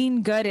by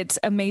being good, it's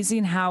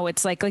amazing how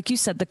it's like you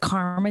said, the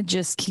karma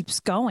just keeps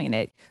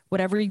going.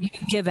 Whatever you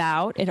give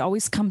out, it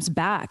always comes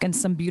back in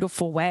some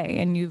beautiful way.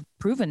 And you've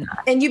proven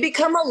that. And you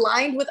become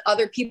aligned with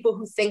other people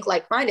who think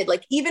like-minded.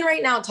 Like even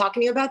right now,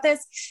 talking to you about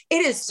this,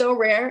 it is so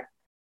rare.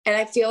 And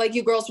I feel like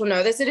you girls will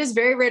know this. It is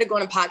very rare to go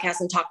on a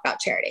podcast and talk about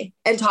charity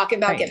and talk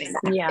about giving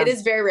back. Yeah. It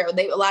is very rare.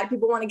 A lot of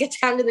people want to get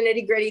down to the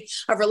nitty gritty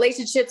of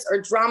relationships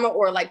or drama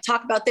or like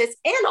talk about this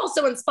and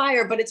also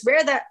inspire, but it's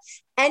rare that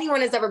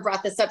anyone has ever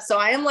brought this up. So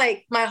I am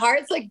like, my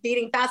heart's like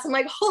beating fast. I'm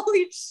like,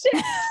 holy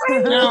shit. I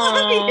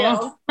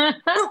love you.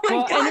 Oh my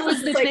God. And it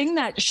was the thing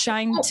that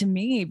shined to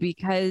me,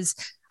 because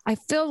I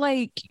feel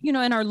like,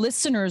 and our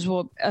listeners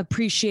will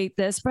appreciate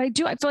this, but I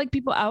feel like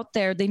people out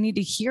there, they need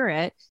to hear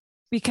it.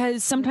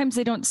 Because sometimes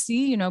they don't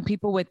see,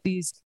 people with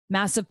these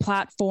massive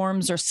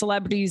platforms or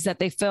celebrities that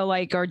they feel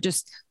like are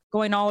just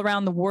going all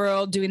around the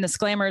world doing this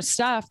glamorous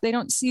stuff. They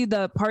don't see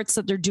the parts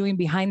that they're doing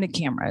behind the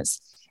cameras.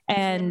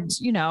 And,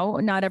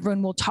 not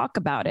everyone will talk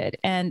about it.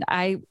 And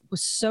I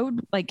was so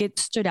it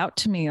stood out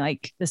to me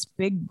like this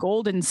big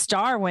golden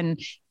star when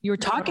you were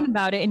talking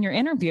about it in your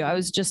interview. I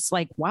was just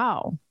like,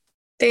 wow.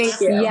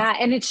 Thank you. Yeah.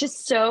 And it's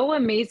just so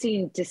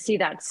amazing to see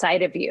that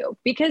side of you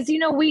because,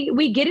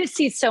 we get to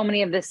see so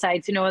many of the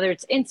sides, whether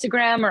it's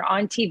Instagram or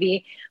on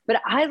TV,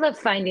 but I love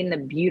finding the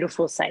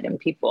beautiful side in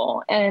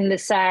people and the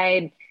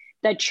side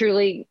that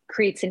truly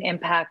creates an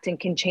impact and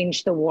can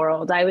change the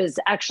world. I was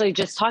actually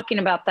just talking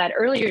about that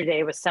earlier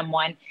today with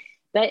someone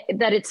that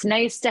it's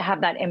nice to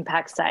have that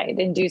impact side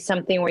and do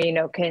something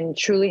where, can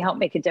truly help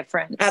make a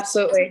difference.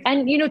 Absolutely.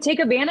 And, take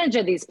advantage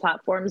of these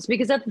platforms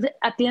because at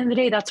the end of the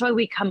day, that's why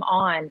we come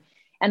on.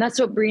 And that's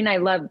what Bree and I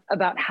love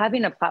about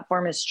having a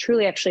platform is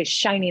truly actually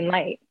shining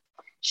light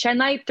shine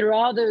light through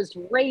all those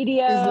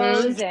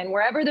radios and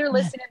wherever they're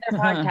listening to their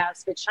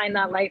podcast, but shine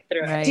that light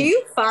through it. Do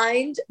you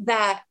find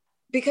that,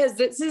 because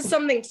this is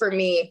something for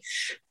me,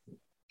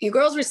 you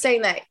girls were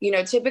saying that, you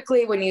know,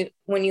 typically when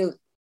you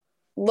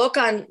look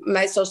on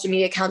my social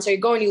media accounts or you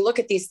go and you look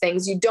at these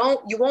things, you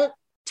won't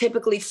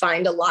typically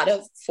find a lot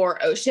of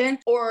For Ocean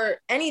or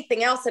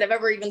anything else that I've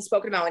ever even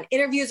spoken about in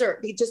interviews,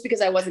 or just because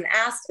I wasn't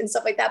asked and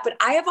stuff like that. But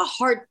I have a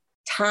hard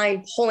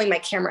time pulling my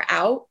camera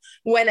out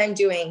when I'm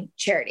doing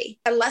charity.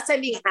 Unless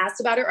I'm being asked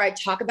about it or I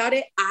talk about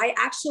it, I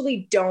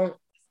actually don't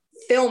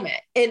film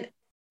it. And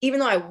even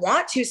though I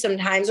want to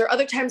sometimes, or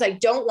other times I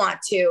don't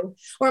want to,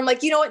 or I'm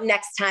like, you know what,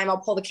 next time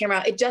I'll pull the camera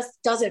out. It just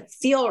doesn't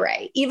feel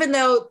right. Even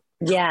though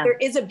there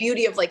is a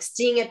beauty of like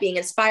seeing it, being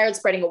inspired,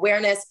 spreading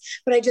awareness,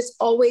 but I just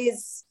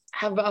always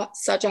have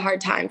such a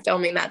hard time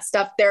filming that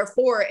stuff.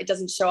 Therefore, it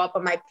doesn't show up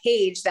on my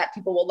page that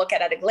people will look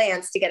at a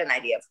glance to get an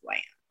idea of who I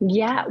am.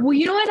 Yeah. Well,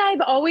 you know what?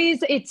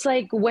 It's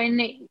like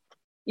when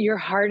your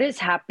heart is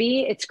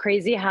happy, it's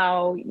crazy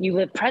how you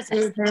live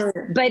present.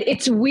 But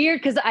it's weird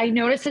because I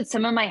noticed that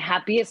some of my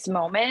happiest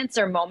moments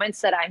are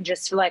moments that I'm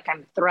just feel like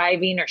I'm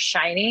thriving or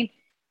shining.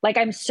 Like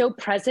I'm so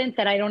present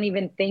that I don't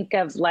even think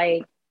of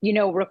like, you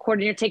know,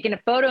 recording or taking a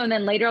photo. And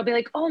then later I'll be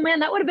like, oh man,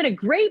 that would have been a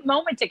great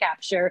moment to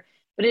capture.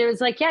 But it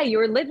was like, yeah, you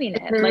were living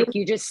it. Like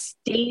you just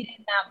stayed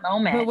in that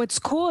moment. But what's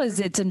cool is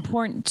it's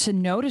important to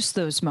notice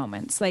those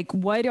moments. Like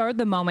what are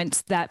the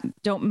moments that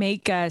don't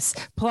make us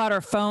pull out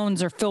our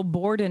phones or feel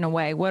bored in a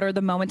way? What are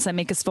the moments that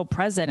make us feel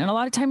present? And a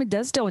lot of time it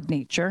does deal with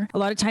nature. A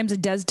lot of times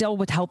it does deal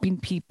with helping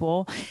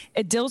people.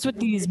 It deals with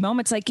these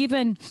moments. Like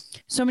even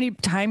so many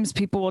times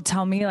people will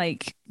tell me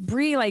like,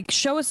 Bree, like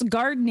show us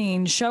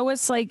gardening, show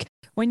us like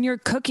when you're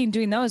cooking,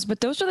 doing those,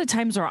 but those are the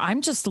times where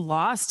I'm just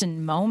lost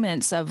in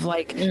moments of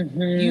like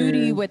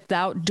beauty with the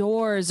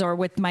outdoors or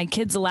with my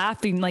kids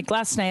laughing. Like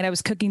last night I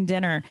was cooking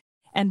dinner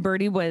and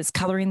Birdie was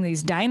coloring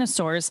these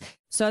dinosaurs.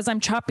 So as I'm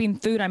chopping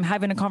food, I'm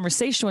having a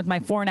conversation with my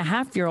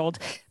 4.5-year-old,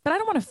 but I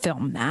don't want to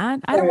film that.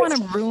 I don't want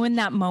to ruin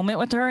that moment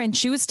with her. And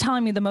she was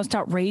telling me the most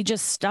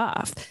outrageous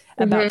stuff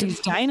about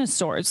these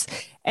dinosaurs.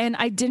 And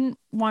I didn't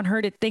want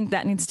her to think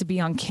that needs to be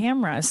on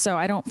camera. So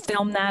I don't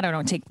film that. I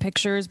don't take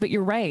pictures, but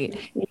you're right.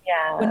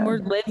 Yeah. When we're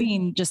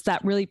living just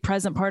that really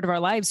present part of our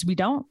lives, we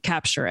don't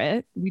capture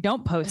it. We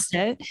don't post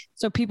it.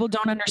 So people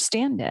don't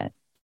understand it.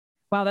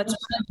 Wow. That's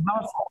really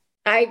powerful.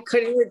 I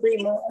couldn't agree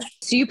more.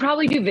 So you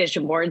probably do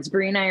vision boards.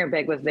 Bree and I are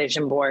big with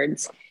vision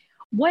boards.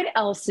 What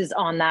else is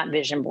on that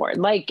vision board?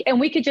 Like,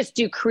 and we could just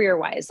do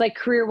career-wise,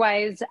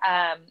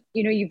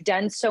 you know, you've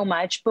done so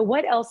much, but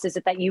what else is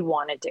it that you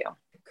want to do?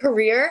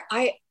 Career.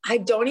 I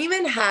don't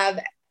even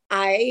have,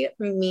 I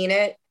mean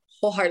it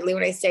wholeheartedly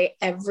when I say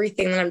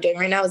everything that I'm doing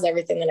right now is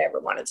everything that I ever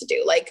wanted to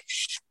do. Like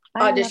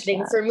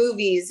auditioning for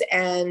movies.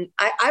 And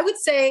I would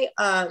say,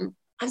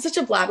 I'm such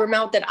a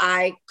blabbermouth that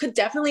I could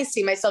definitely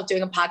see myself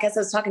doing a podcast. I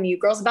was talking to you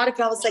girls about it,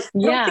 but I was like, I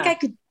don't think I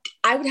could.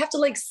 I would have to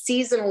like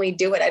seasonally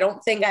do it. I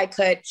don't think I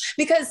could,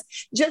 because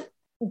just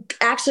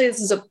actually, this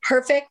is a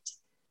perfect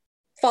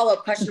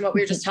follow-up question to what we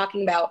were just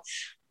talking about.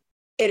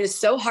 It is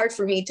so hard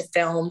for me to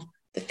film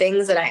the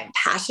things that I am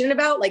passionate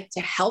about, like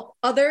to help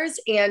others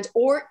and,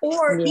 or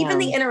even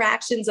the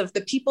interactions of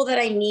the people that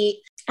I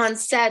meet on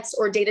sets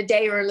or day to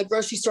day or in the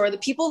grocery store, the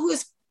people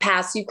whose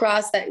paths you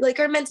cross that like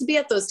are meant to be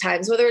at those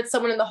times, whether it's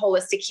someone in the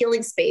holistic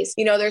healing space.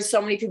 You know, there's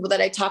so many people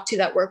that I talk to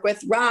that work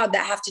with Rob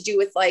that have to do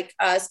with like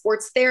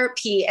sports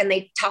therapy. And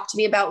they talk to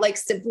me about like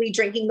simply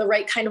drinking the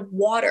right kind of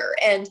water,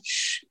 and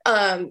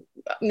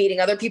meeting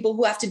other people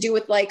who have to do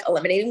with like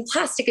eliminating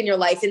plastic in your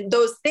life and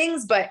those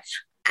things. But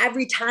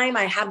every time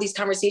I have these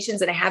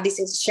conversations and I have these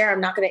things to share,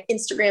 I'm not going to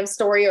Instagram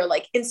story or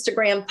like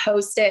Instagram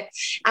post it.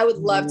 I would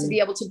love to be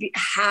able to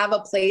have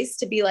a place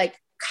to be like,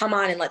 come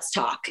on and let's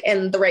talk.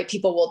 And the right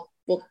people will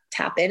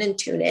tap in and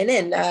tune in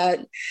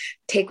and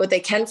take what they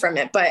can from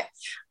it. But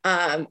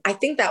I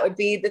think that would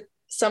be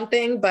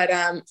something. But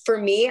for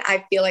me,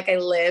 I feel like I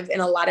live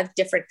in a lot of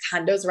different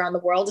condos around the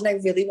world and I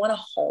really want a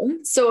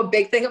home. So a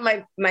big thing of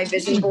my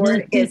vision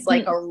board is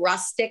like a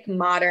rustic,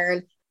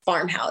 modern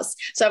farmhouse.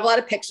 So I have a lot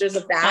of pictures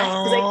of that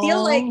because I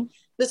feel like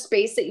the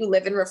space that you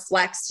live in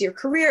reflects your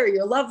career,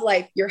 your love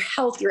life, your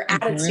health, your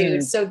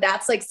attitude. So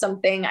that's like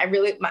something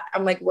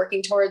I'm like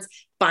working towards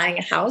buying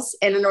a house.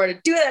 And in order to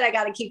do that, I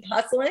got to keep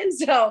hustling.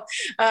 So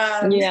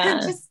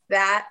just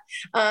that.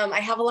 I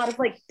have a lot of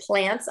like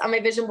plants on my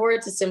vision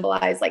board to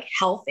symbolize like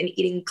health and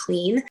eating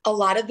clean. A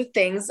lot of the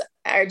things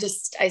are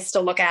just, I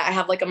still look at, I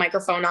have like a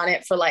microphone on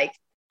it for like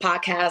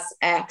podcasts,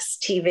 X,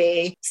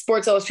 TV,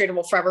 Sports Illustrated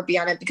will forever be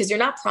on it because you're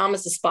not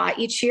promised a spot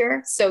each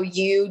year. So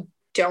you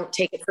don't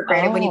take it for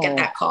granted when you get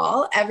that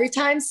call every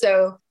time.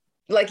 So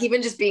like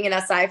even just being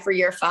an SI for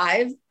year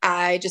 5,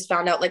 I just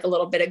found out like a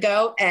little bit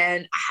ago,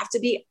 and I have to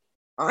be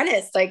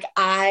honest. Like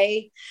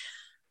I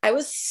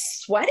was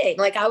sweating.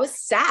 Like I was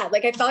sad.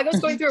 Like I felt like I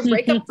was going through a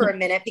breakup for a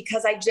minute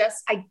because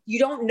you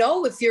don't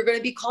know if you're going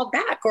to be called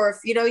back or if,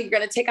 you know, you're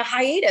going to take a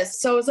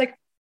hiatus. So I was like,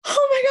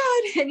 oh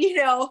my God.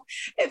 And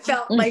it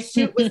felt my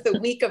shoot was the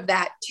week of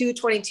that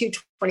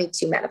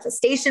 2/22/22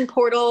 manifestation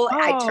portal.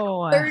 I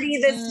turned 30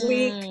 this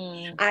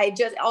week. I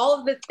just, all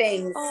of the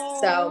things.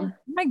 So, oh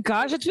my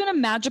gosh, it's been a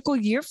magical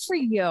year for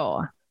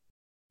you.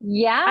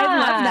 Yeah. I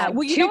love that.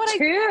 Well, you know what?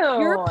 Too.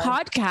 Your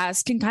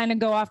podcast can kind of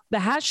go off the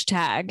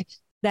hashtag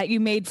that you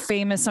made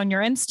famous on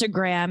your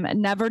Instagram,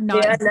 never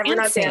not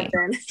dancing.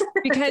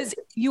 Because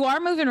you are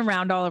moving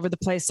around all over the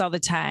place all the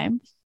time,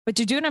 but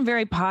you do it in a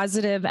very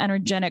positive,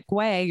 energetic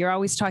way. You're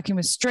always talking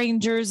with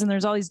strangers and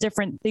there's all these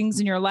different things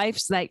in your life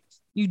so that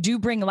you do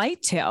bring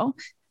light to.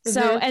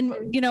 So, and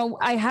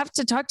I have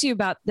to talk to you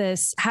about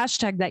this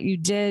hashtag that you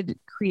did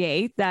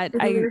create that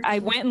I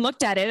went and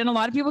looked at it, and a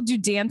lot of people do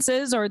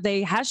dances or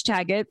they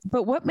hashtag it,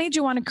 but what made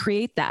you want to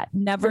create that?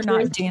 Never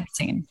not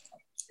dancing.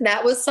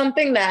 That was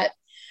something that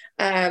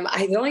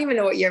I don't even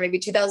know what year, maybe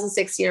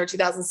 2016 or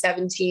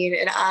 2017.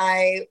 And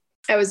I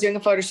was doing a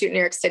photo shoot in New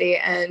York City,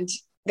 and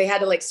they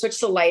had to like switch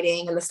the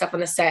lighting and the stuff on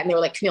the set. And they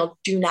were like, Camille,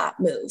 do not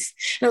move.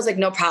 And I was like,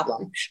 no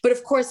problem. But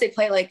of course they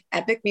play like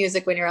epic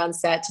music when you're on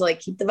set to like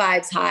keep the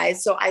vibes high.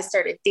 So I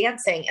started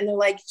dancing, and they're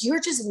like,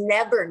 you're just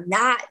never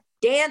not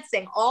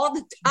dancing all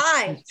the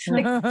time.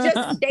 Like,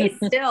 just stay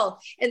still.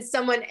 And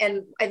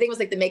I think it was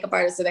like the makeup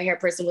artist or the hair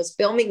person was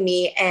filming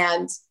me.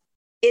 And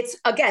it's,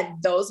 again,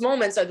 those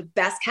moments are the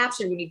best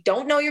caption when you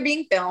don't know you're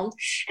being filmed.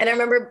 And I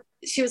remember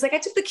she was like, I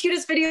took the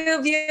cutest video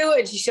of you.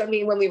 And she showed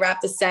me when we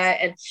wrapped the set,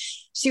 and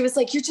she was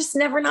like, you're just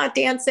never not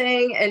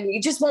dancing, and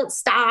you just won't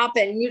stop.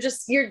 And you're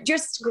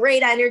just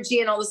great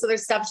energy and all this other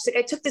stuff. She's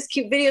like, I took this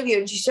cute video of you.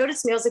 And she showed it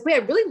to me. I was like,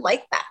 wait, I really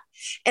like that.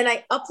 And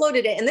I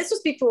uploaded it. And this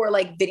was before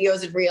like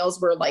videos and reels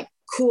were like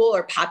cool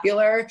or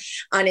popular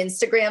on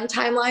Instagram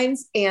timelines.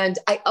 And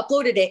I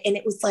uploaded it, and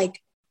it was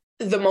like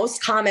the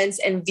most comments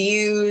and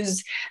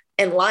views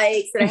and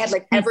likes that I had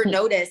like ever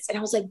noticed. And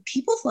I was like,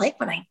 people like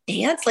when I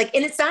dance, like,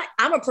 and it's not,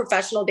 I'm a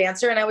professional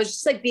dancer. And I was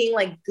just like being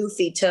like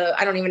goofy to,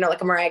 I don't even know,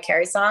 like a Mariah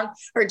Carey song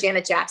or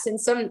Janet Jackson,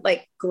 some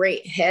like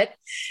great hit.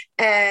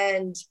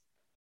 And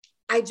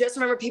I just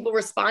remember people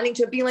responding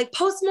to it being like,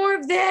 post more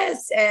of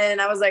this. And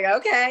I was like,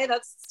 okay,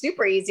 that's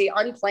super easy.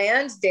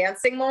 Unplanned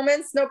dancing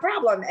moments, no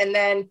problem. And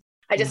then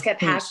I just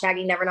kept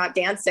hashtagging never not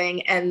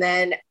dancing. And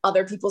then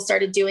other people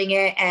started doing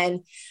it.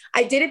 And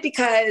I did it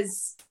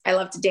because I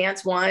love to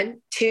dance. 1,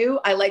 2,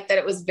 I liked that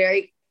it was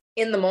very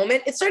in the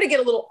moment. It started to get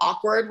a little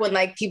awkward when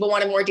like people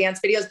wanted more dance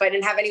videos, but I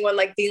didn't have anyone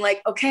like being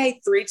like, okay,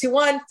 3, 2,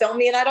 1, film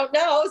me. And I don't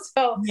know.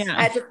 So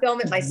I had to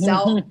film it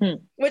myself,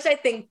 which I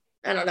think,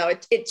 I don't know,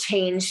 it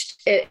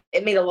changed. It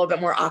made it a little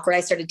bit more awkward.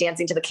 I started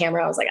dancing to the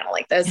camera. I was like, I don't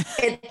like this.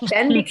 It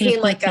then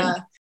became like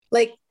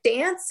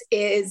dance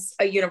is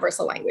a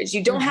universal language.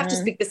 You don't have to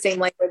speak the same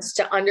language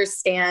to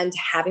understand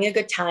having a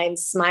good time,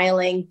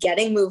 smiling,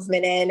 getting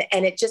movement in.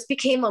 And it just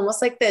became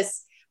almost like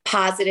this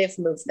positive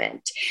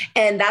movement.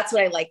 And that's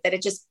what I like, that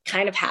it just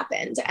kind of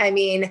happened. I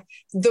mean,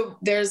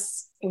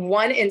 there's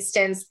one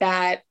instance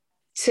that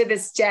to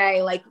this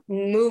day, like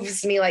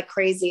moves me like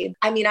crazy.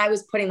 I mean, I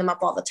was putting them up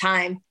all the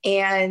time.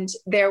 And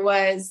there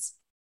was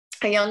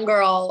a young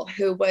girl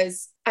who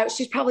was,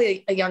 she's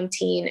probably a young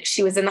teen.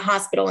 She was in the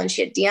hospital, and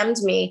she had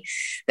DM'd me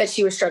that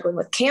she was struggling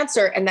with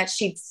cancer, and that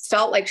she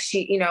felt like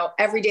she,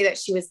 every day that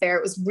she was there,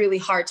 it was really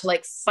hard to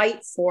like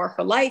fight for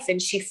her life.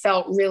 And she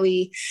felt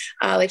really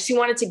like she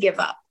wanted to give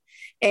up,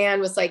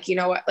 and was like, you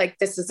know what, like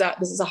this is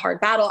a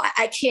hard battle.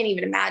 I can't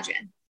even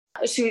imagine.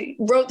 She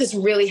wrote this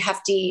really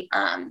hefty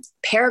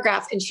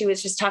paragraph, and she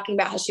was just talking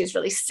about how she was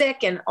really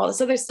sick and all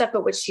this other stuff.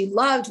 But what she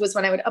loved was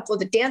when I would upload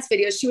the dance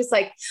videos, she was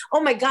like,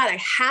 oh my God,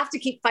 I have to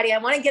keep fighting. I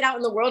want to get out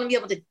in the world and be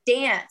able to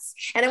dance.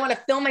 And I want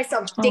to film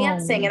myself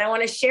dancing. And I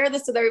want to share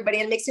this with everybody.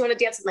 And it makes me want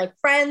to dance with my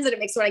friends. And it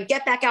makes me want to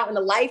get back out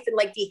into life and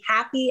like be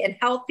happy and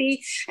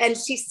healthy. And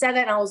she said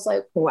that, and I was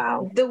like,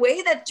 wow, the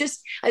way that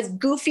just a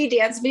goofy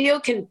dance video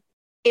can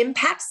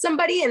impact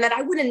somebody, and that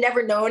I would have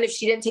never known if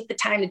she didn't take the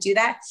time to do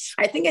that.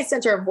 I think I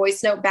sent her a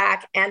voice note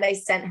back, and I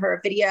sent her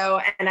a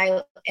video, and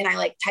I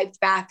like typed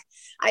back.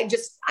 I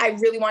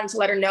really wanted to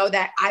let her know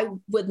that I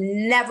was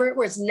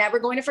never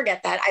going to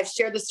forget that. I've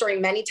shared the story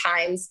many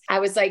times. I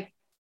was like,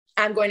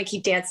 I'm going to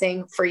keep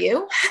dancing for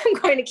you. I'm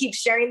going to keep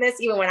sharing this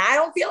even when I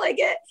don't feel like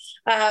it.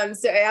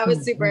 So I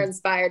was super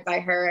inspired by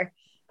her.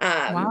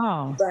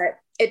 Wow. But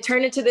it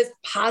turned into this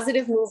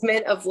positive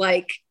movement of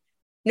like,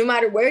 no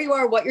matter where you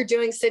are, what you're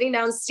doing, sitting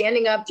down,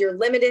 standing up, you're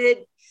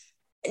limited.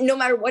 No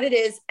matter what it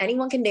is,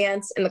 anyone can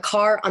dance in the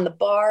car, on the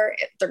bar,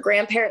 their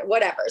grandparent,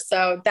 whatever.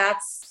 So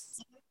that's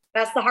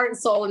the heart and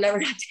soul of never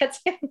not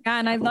dancing. Yeah,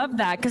 and I love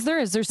that because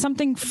there's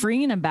something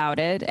freeing about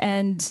it.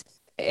 And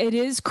it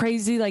is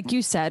crazy. Like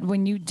you said,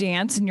 when you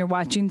dance and you're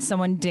watching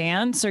someone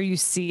dance or you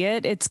see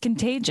it, it's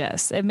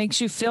contagious. It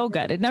makes you feel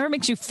good. It never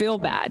makes you feel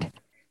bad.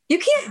 You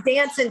can't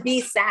dance and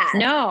be sad.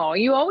 No,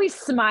 you always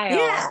smile.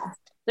 Yeah.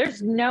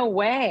 There's no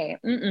way.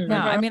 No,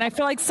 I mean, I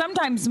feel like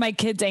sometimes my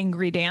kids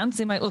angry dance.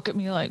 They might look at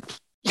me like,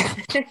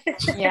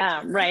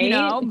 yeah, right.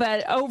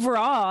 But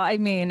overall, I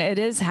mean, it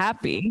is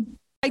happy.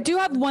 I do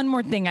have one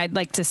more thing I'd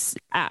like to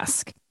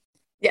ask.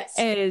 Yes.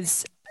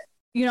 Is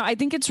I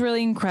think it's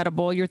really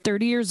incredible. You're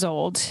 30 years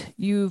old.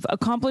 You've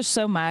accomplished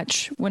so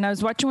much. When I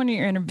was watching one of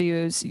your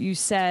interviews, you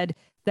said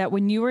that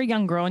when you were a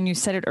young girl, and you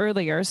said it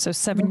earlier, so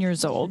 7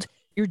 years old,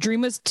 your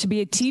dream was to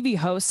be a TV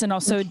host and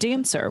also a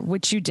dancer,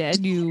 which you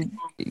did. You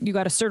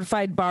got a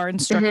certified bar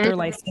instructor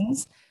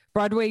license.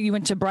 Broadway, you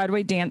went to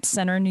Broadway Dance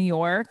Center in New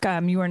York.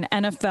 You were an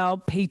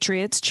NFL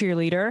Patriots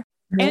cheerleader.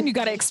 And you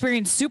got to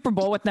experience Super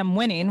Bowl with them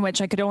winning,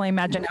 which I could only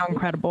imagine how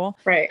incredible.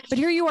 Right. But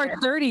here you are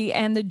 30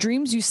 and the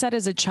dreams you set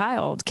as a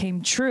child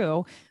came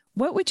true.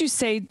 What would you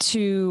say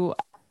to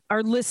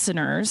our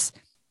listeners,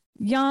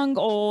 young,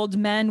 old,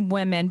 men,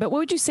 women, but what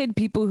would you say to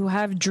people who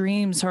have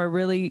dreams, who are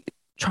really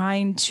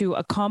trying to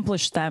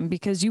accomplish them?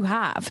 Because you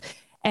have.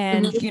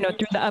 And, through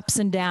the ups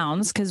and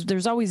downs, because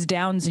there's always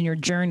downs in your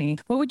journey.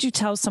 What would you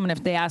tell someone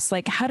if they ask,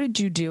 like, how did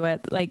you do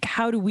it? Like,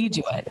 how do we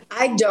do it?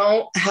 I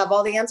don't have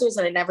all the answers,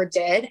 and I never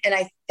did. And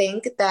I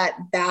think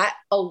that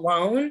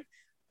alone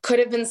could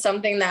have been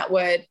something that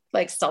would,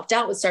 like,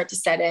 self-doubt would start to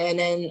set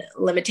in, and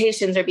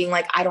limitations, or being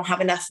like, I don't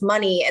have enough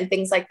money and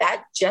things like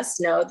that.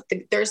 Just know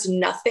that there's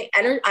nothing.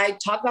 I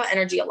talk about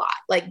energy a lot.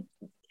 Like,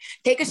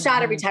 take a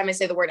shot every time I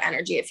say the word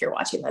energy. If you're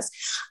watching this,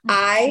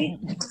 I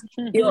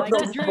feel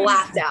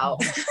blacked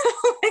out.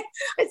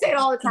 I say it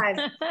all the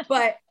time,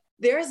 but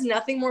there is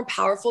nothing more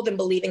powerful than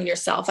believing in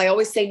yourself. I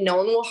always say no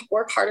one will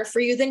work harder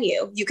for you than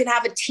you. You can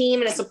have a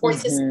team and a support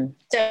system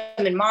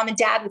and mom and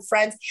dad and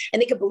friends,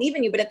 and they can believe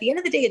in you. But at the end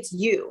of the day, it's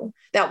you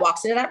that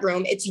walks into that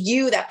room. It's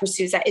you that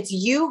pursues that. It's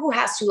you who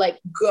has to, like,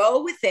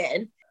 go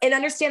within and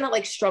understand that,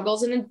 like,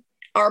 struggles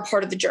are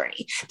part of the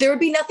journey. There would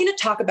be nothing to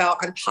talk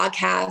about on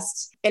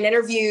podcasts and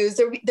interviews.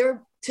 There would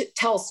to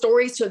tell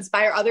stories to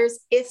inspire others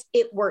if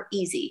it were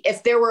easy,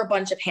 if there were a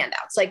bunch of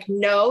handouts. Like,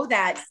 know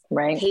that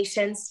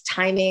patience,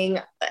 timing,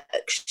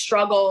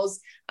 struggles,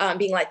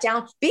 being let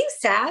down, being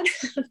sad,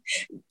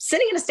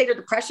 sitting in a state of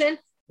depression,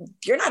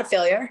 you're not a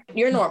failure.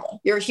 You're normal.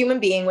 You're a human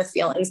being with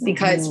feelings,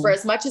 because for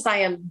as much as I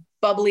am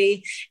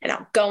bubbly and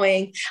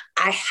outgoing,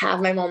 I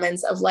have my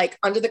moments of, like,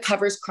 under the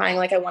covers crying,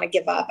 like, I want to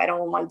give up. I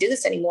don't want to do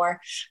this anymore.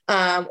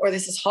 Or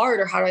this is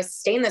hard, or how do I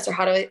sustain this? Or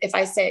if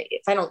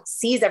I don't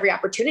seize every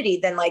opportunity,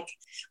 then, like,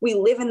 we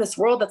live in this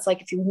world that's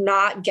like, if you're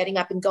not getting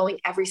up and going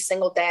every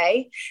single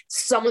day,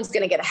 someone's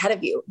going to get ahead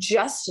of you.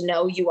 Just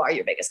know you are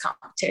your biggest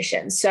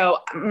competition. So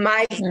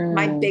my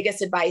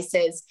biggest advice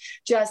is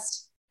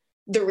just,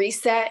 the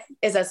reset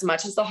is as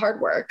much as the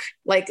hard work.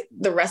 Like,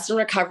 the rest and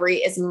recovery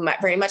is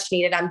very much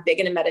needed. I'm big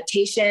into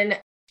meditation,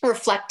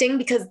 reflecting,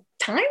 because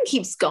time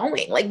keeps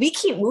going. Like, we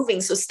keep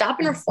moving. So stop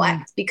and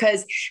reflect,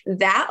 because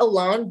that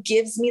alone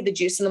gives me the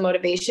juice and the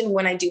motivation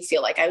when I do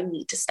feel like I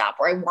need to stop,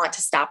 or I want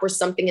to stop, or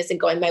something isn't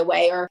going my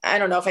way, or I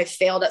don't know if I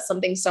failed at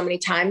something so many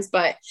times,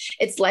 but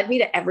it's led me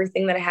to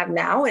everything that I have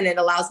now. And it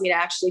allows me to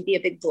actually be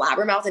a big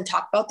blabbermouth and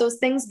talk about those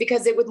things,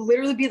 because it would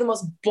literally be the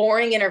most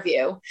boring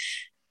interview.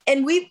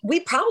 And we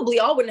probably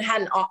all wouldn't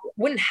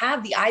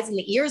have the eyes and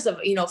the ears of,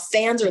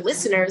 fans or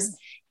listeners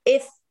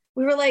if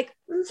we were like,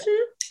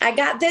 I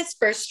got this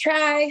first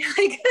try.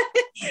 Like,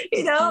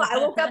 I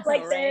woke up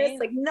like this,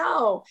 like,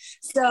 no.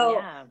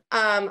 So,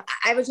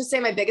 I would just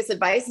say my biggest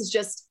advice is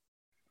just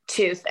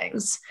two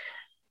things.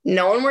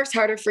 No one works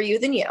harder for you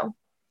than you.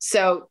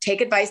 So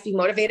take advice, be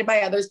motivated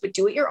by others, but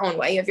do it your own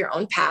way. You have your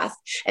own path.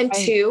 And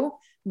two,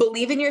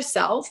 believe in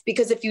yourself,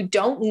 because if you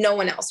don't, no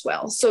one else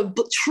will. So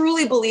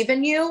truly believe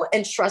in you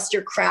and trust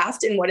your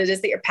craft and what it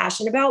is that you're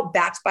passionate about,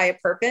 backed by a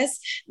purpose.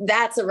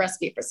 That's a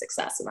recipe for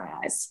success in my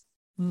eyes.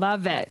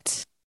 Love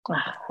it.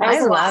 I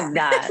love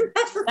that.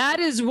 That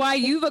is why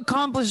you've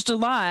accomplished a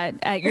lot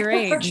at your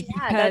age,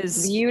 because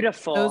that's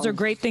beautiful. Those are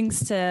great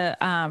things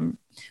to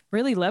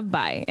really live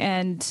by.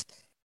 And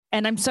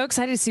I'm so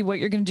excited to see what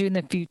you're going to do in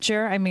the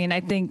future. I mean, I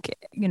think,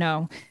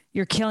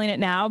 you're killing it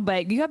now,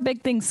 but you have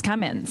big things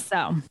coming.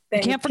 So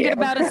you can't forget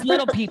about us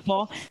little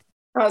people.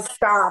 Oh,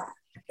 stop.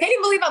 Can't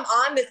even believe I'm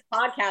on this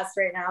podcast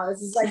right now.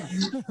 This is like,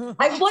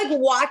 I've like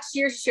watched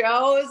your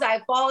shows.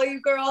 I follow you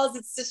girls.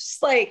 It's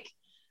just like,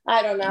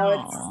 I don't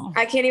know.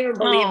 I can't even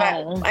believe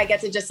I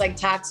get to just like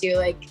talk to you.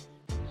 Like,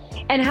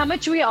 and how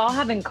much we all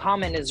have in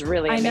common is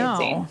really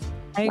amazing.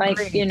 I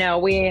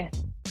agree.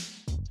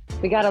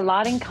 We got a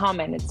lot in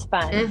common. It's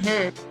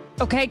fun.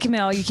 Okay,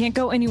 Camille, you can't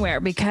go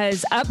anywhere,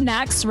 because up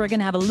next, we're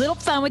going to have a little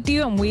fun with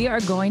you, and we are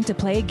going to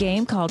play a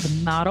game called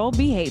Model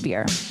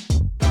Behavior.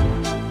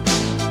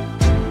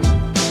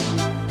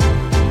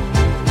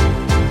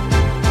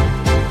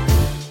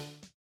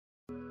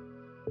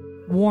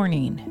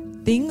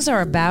 Warning, things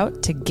are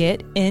about to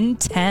get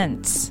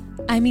intense.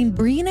 I mean,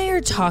 Bree and I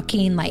are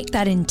talking like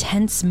that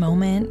intense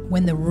moment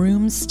when the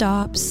room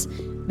stops,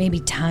 maybe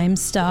time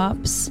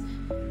stops,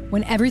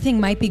 when everything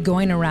might be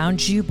going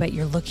around you, but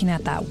you're looking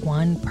at that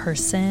one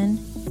person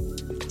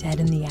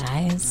dead in the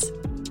eyes,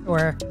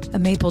 or a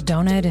maple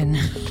donut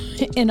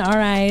in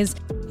our eyes.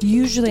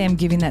 Usually I'm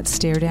giving that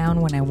stare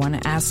down when I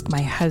want to ask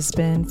my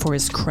husband for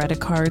his credit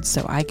card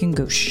so I can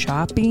go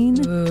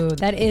shopping. Ooh,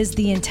 that is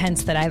the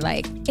intense that I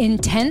like.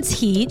 Intense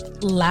heat,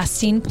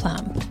 lasting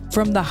plump.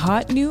 From the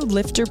hot new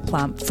Lifter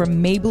Plump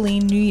from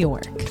Maybelline, New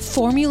York.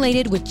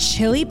 Formulated with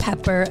chili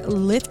pepper,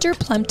 Lifter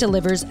Plump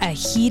delivers a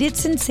heated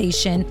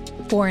sensation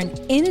for an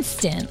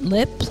instant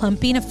lip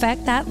plumping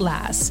effect that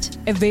lasts.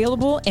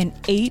 Available in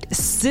 8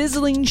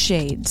 sizzling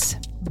shades: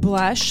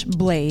 Blush,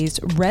 Blaze,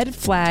 Red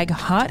Flag,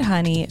 Hot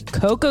Honey,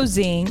 Cocoa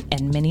Zing,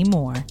 and many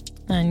more.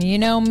 And you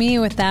know me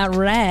with that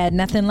red,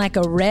 nothing like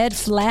a red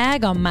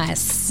flag on my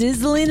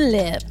sizzling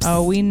lips.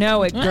 Oh, we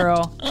know it,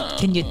 girl.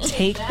 Can you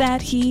take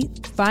that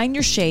heat? Find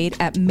your shade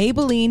at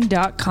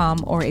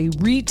Maybelline.com or a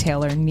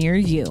retailer near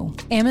you.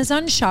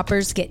 Amazon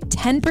shoppers get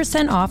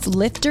 10% off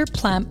Lifter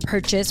Plump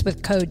purchase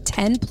with code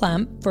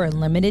 10PLUMP for a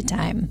limited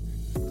time.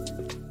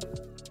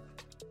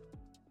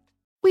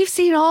 We've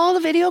seen all the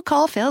video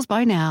call fails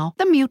by now.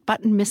 The mute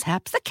button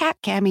mishaps, the cat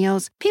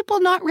cameos,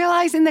 people not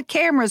realizing the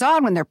camera's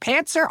on when their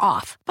pants are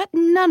off. But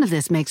none of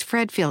this makes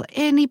Fred feel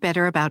any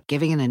better about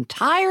giving an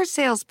entire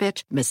sales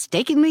pitch,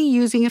 mistakenly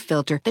using a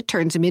filter that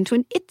turns him into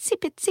an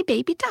itsy-bitsy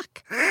baby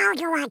duck. How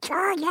do I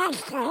turn that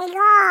thing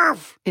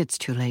off? It's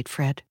too late,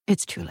 Fred.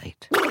 It's too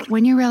late.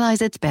 When you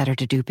realize it's better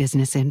to do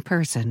business in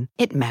person,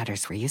 it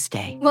matters where you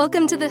stay.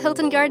 Welcome to the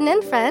Hilton Garden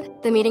Inn,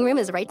 Fred. The meeting room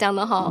is right down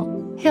the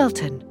hall.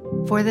 Hilton,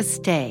 for the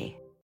stay.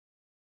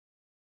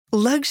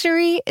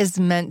 Luxury is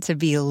meant to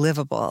be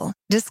livable.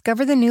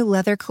 Discover the new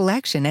leather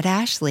collection at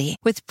Ashley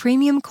with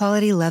premium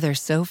quality leather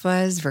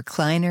sofas,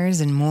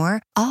 recliners, and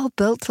more, all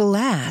built to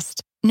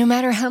last. No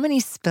matter how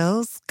many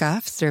spills,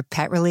 scuffs, or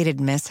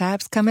pet-related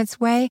mishaps come its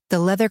way, the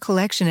leather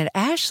collection at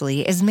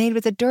Ashley is made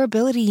with the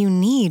durability you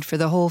need for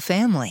the whole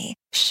family.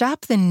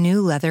 Shop the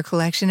new leather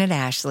collection at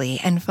Ashley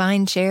and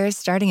find chairs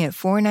starting at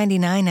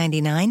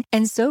 $499.99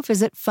 and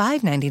sofas at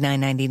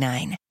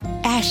 $599.99.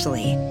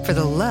 Ashley, for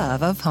the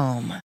love of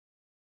home.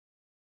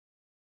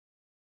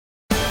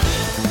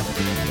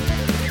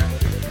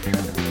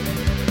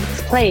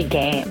 Play a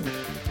game.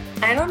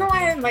 I don't know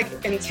why I'm like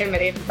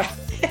intimidated by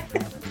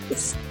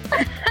this.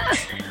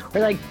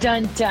 We're like,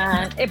 dun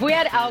dun. If we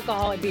had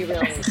alcohol, it'd be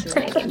really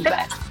intimidating.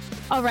 But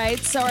All right,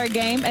 so our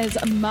game is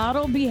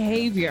model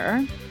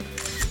behavior.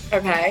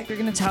 Okay. You're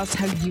going to tell us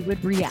how you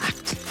would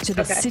react to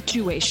the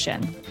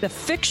situation, the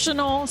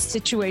fictional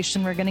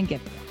situation we're going to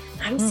give you.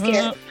 I'm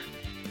scared.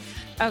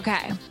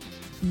 Okay.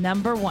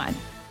 Number 1.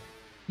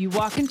 You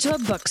walk into a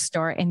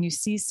bookstore and you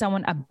see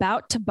someone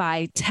about to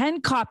buy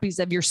 10 copies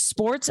of your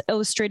Sports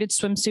Illustrated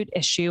swimsuit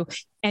issue,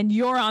 and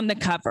you're on the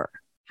cover.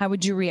 How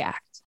would you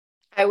react?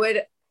 I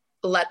would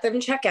let them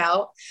check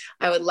out.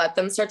 I would let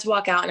them start to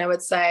walk out, and I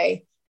would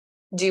say,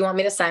 do you want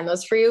me to sign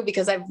those for you?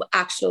 Because I've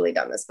actually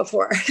done this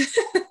before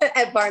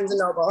at Barnes &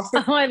 Noble.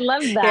 Oh, I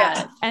love that.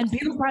 Yeah. And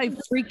people probably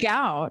freak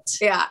out.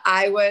 Yeah,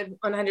 I would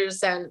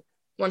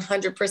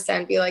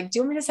 100% be like, do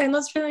you want me to sign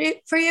those for you?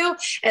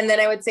 And then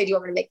I would say, do you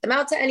want me to make them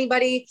out to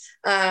anybody?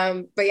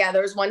 But yeah,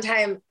 there was one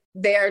time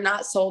they're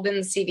not sold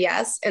in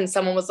CVS and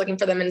someone was looking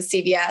for them in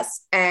CVS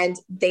and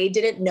they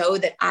didn't know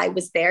that I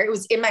was there. It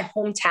was in my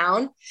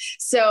hometown.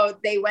 So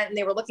they went and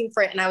they were looking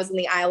for it. And I was in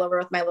the aisle over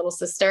with my little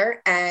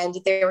sister and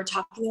they were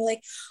talking. They were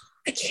like,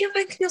 I can't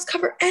find Camille's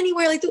cover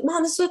anywhere. Like,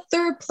 Mom, this is a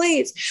third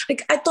place.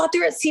 Like, I thought they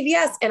were at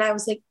CVS. And I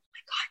was like,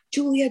 God,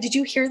 Julia, did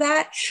you hear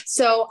that?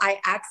 So I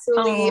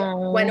actually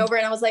went over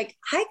and I was like,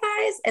 hi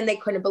guys. And they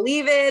couldn't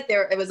believe it.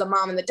 It was a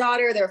mom and the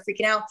daughter. They were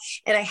freaking out.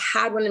 And I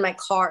had one in my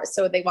car.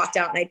 So they walked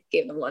out and I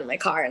gave them one in my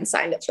car and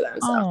signed it for them.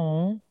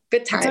 So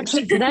good times.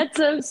 That's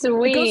so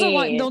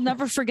sweet. They'll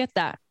never forget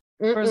that.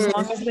 For as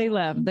long as they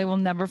live, they will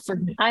never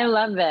forget. I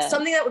love it.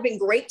 Something that would have been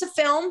great to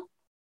film.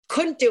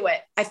 Couldn't do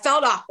it. I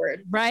felt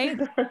awkward. Right?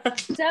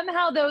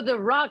 Somehow though, The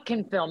Rock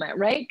can film it,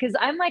 right? Because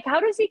I'm like, how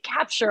does he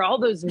capture all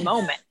those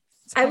moments?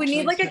 I would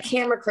need like a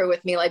camera crew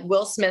with me, like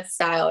Will Smith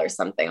style or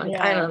something. Like,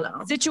 I don't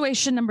know.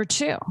 Situation number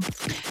 2.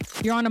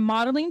 You're on a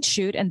modeling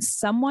shoot and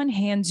someone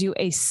hands you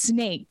a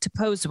snake to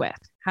pose with.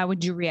 How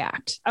would you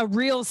react? A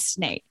real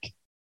snake.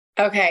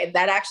 Okay.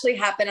 That actually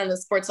happened on the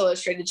Sports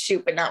Illustrated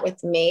shoot, but not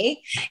with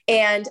me.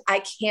 And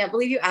I can't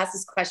believe you asked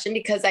this question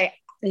because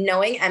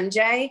knowing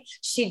MJ,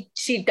 she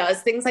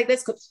does things like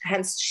this.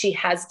 Hence she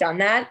has done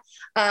that.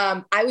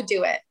 I would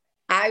do it.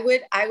 I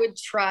would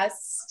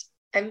trust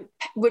and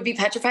would be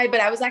petrified,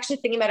 but I was actually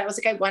thinking about it. I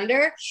was like, I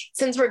wonder,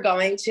 since we're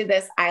going to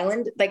this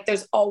island, like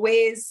there's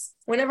always,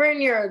 whenever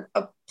you're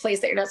a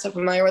place that you're not so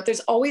familiar with, there's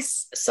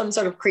always some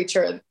sort of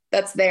creature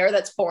that's there,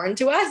 that's foreign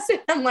to us. And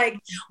I'm like,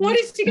 what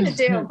is she going to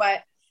do?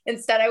 But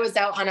instead I was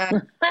out on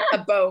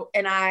a boat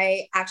and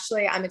I'm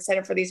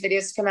excited for these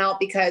videos to come out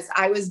because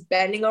I was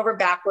bending over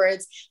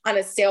backwards on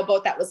a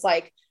sailboat that was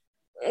like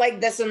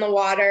this in the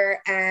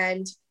water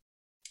and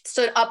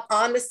stood up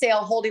on the sail,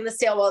 holding the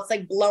sail while it's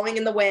like blowing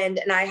in the wind.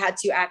 And I had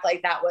to act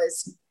like that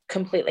was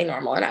completely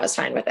normal and I was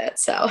fine with it.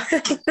 So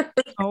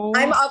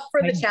I'm up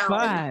for the challenge.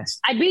 Gosh.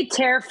 I'd be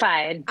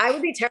terrified. I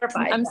would be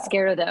terrified. I'm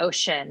scared of the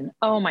ocean.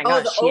 Oh my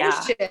gosh. The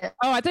ocean.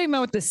 Oh, I thought you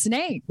meant with the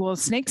snake. Well,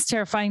 snake's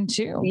terrifying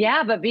too.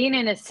 Yeah, but being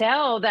in a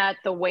cell that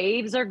the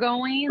waves are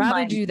going.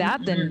 Rather do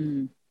that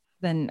than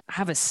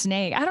have a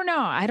snake. I don't know.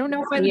 I don't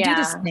know if I would do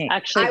the snake.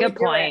 Actually, good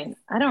point.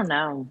 I don't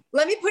know.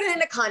 Let me put it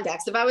into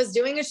context. If I was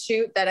doing a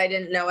shoot that I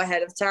didn't know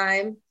ahead of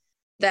time,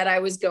 that I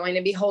was going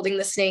to be holding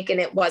the snake and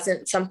it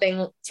wasn't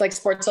something like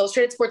Sports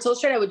Illustrated,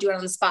 I would do it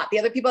on the spot. The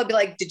other people, I'd be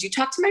like, did you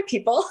talk to my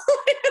people?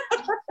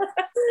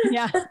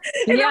 Yeah.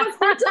 Yeah.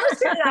 Sports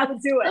Illustrated, I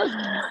would do it.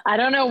 I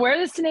don't know where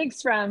the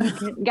snake's from.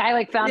 Guy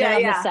like found it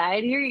on the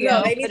side. Here you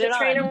go. They need to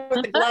train them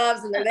with the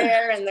gloves and they're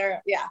there and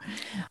they're,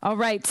 All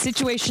right.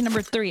 Situation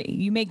number 3.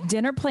 You make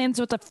dinner plans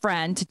with a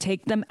friend to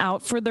take them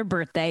out for their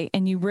birthday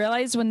and you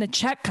realize when the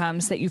check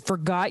comes that you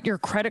forgot your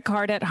credit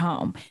card at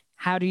home.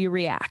 How do you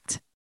react?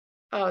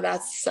 Oh,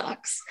 that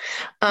sucks.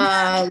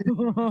 I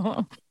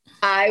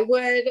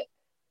wouldn't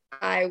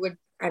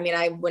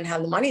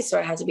have the money, so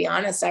I have to be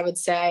honest. I would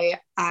say,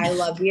 I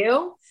love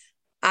you.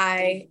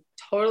 I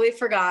totally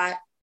forgot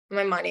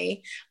my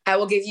money. I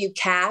will give you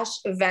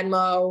cash,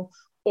 Venmo,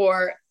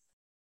 or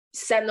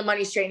send the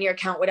money straight in your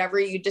account, whatever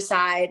you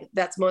decide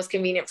that's most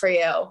convenient for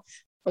you. I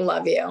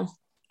love you.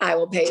 I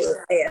will pay you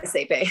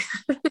ASAP.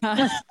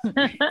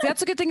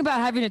 That's a good thing about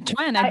having a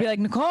twin. I'd be like,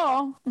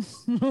 Nicole.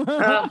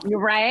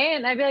 You're right.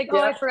 And I'd be like,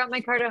 I forgot my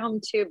card at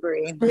home too,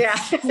 Brie. Yeah.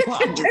 Well,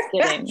 I'm just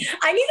kidding.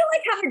 I need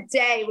to have a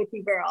day with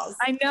you girls.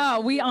 I know.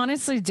 We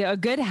honestly do. A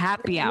good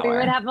happy hour. We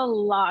would have a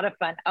lot of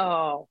fun.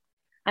 Oh,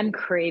 I'm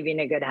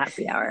craving a good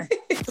happy hour.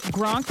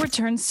 Gronk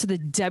returns to the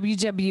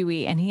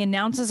WWE and he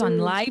announces on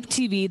live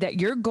TV that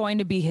you're going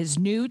to be his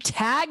new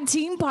tag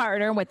team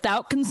partner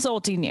without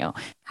consulting you.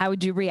 How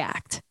would you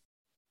react?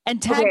 And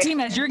tag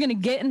team as you're going to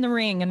get in the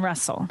ring and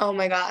wrestle. Oh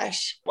my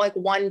gosh. Like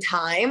one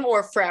time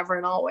or forever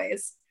and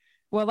always?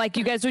 Well, like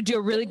you guys would do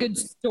a really good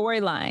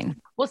storyline.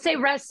 We'll say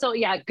wrestle.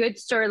 Yeah. Good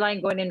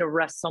storyline going into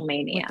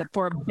WrestleMania.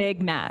 For a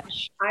big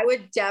match. I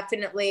would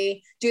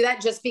definitely do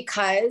that just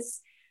because,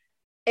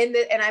 and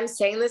I'm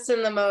saying this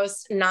in the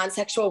most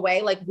non-sexual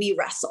way, like we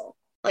wrestle.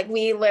 Like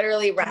we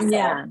literally wrestle.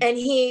 Yeah. And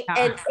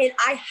and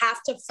I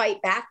have to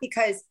fight back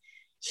because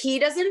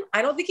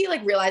I don't think he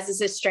like realizes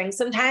his strength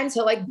sometimes.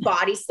 He'll like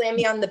body slam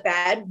me on the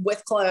bed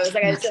with clothes.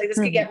 Like I just feel like this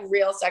could get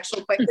real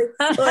sexual quickly.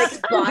 So, like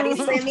body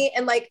slam me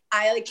and like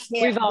I like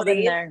can't We've all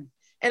been there.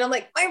 And I'm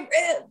like, my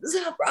ribs,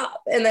 Rob.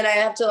 And then I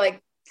have to like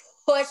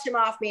push him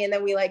off me and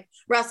then we like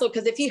wrestle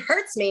because if he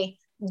hurts me,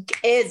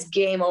 it's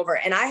game over.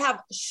 And I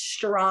have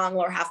strong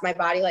lower half of my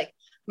body. Like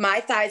my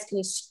thighs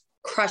can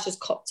crush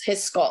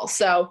his skull.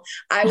 So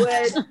I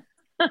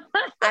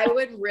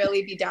would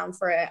really be down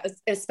for it,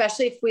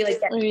 especially if we like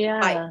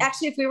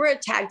actually, if we were a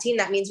tag team,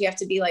 that means we have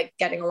to be like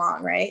getting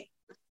along, right?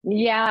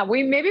 Yeah,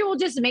 we'll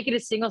just make it a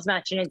singles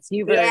match and it's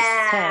you versus him.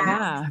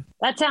 Yeah.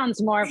 That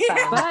sounds more fun.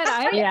 But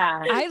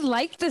I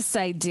like this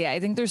idea. I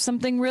think there's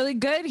something really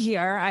good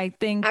here. I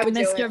think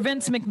Mr.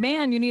 Vince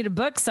McMahon, you need to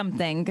book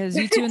something because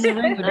you two in the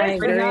ring would be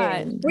pretty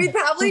hot. We'd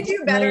probably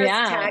do better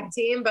as a tag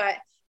team, but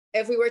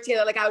if we were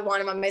together, like I would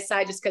want him on my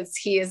side just because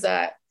he's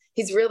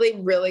really,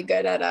 really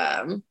good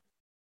at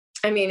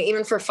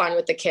even for fun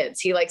with the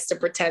kids, he likes to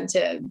pretend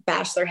to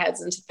bash their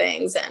heads into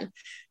things and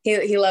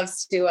he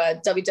loves to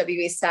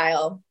WWE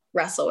style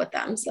wrestle with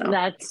them. So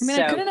I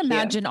couldn't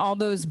imagine all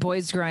those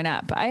boys growing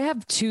up. I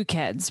have 2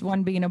 kids,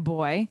 one being a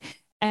boy.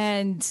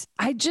 And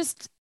I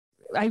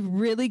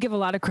really give a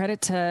lot of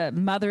credit to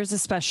mothers,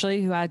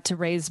 especially who had to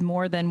raise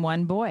more than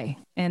one boy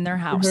in their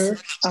house.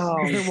 Mm-hmm.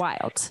 Oh, they're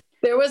wild.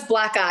 There was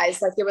black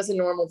eyes. Like it was a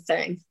normal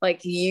thing.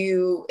 Like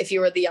if you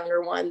were the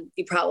younger one,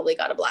 you probably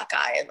got a black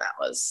eye and that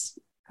was,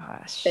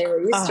 they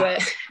were used to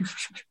it.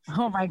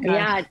 Oh my God.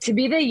 Yeah. To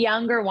be the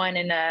younger one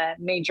in a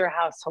major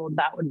household,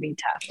 that would be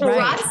tough. Well,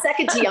 Rod's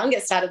second to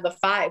youngest out of the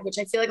 5, which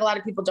I feel like a lot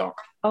of people don't.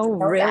 Oh,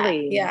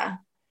 really? That. Yeah.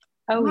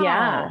 Oh,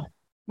 yeah.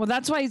 Well,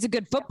 that's why he's a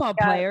good football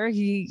player.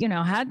 He,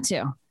 had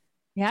to.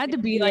 He had to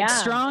be like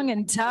strong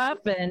and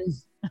tough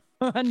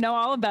and know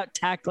all about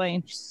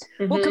tackling.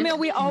 Mm-hmm. Well, Camille,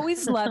 we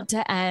always love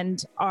to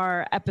end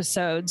our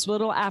episodes with a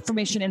little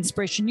affirmation,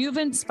 inspiration. You've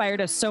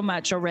inspired us so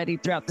much already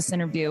throughout this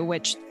interview,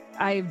 which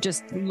I've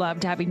just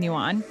loved having you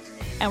on.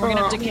 And we're going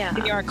to have to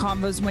continue our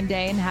combos one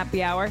day in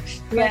happy hour.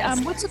 But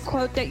what's a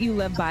quote that you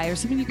live by or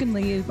something you can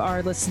leave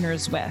our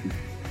listeners with?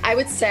 I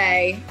would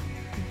say,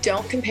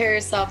 don't compare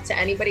yourself to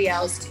anybody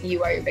else.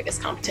 You are your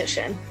biggest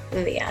competition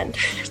in the end.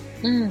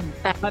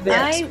 I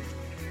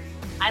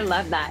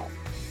love that.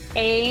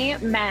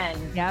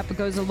 Amen. Yep, it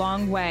goes a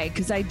long way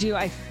because I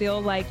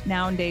feel like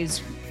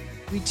nowadays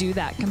we do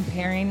that.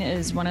 Comparing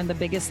is one of the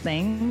biggest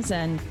things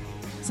and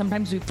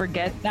sometimes we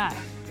forget that.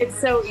 It's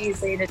so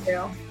easy to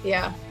do.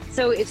 Yeah.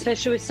 So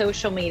especially with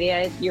social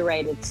media, you're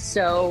right. It's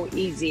so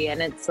easy.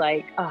 And it's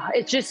like,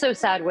 it's just so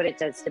sad what it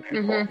does to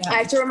people. Mm-hmm. I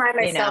have to remind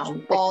myself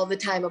all the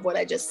time of what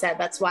I just said.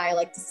 That's why I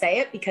like to say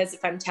it, because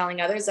if I'm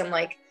telling others, I'm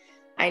like,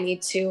 I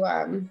need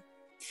to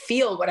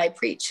feel what I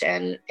preach.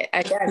 And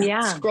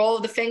again, scroll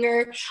of the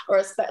finger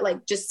or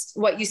like just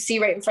what you see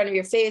right in front of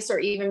your face, or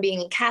even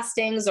being in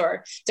castings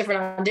or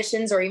different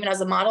auditions, or even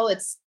as a model,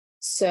 it's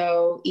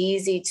so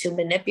easy to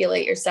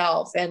manipulate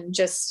yourself. And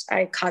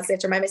I constantly have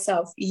to remind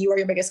myself, you are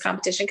your biggest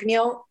competition,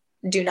 Camille.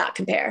 Do not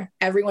compare.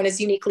 Everyone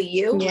is uniquely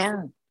you.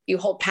 Yeah. You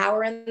hold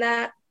power in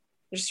that.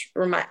 Just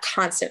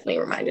constantly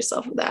remind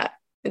yourself of that.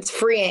 It's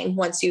freeing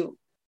once you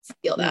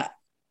feel that.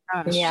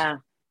 Gosh. Yeah.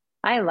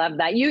 I love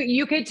that.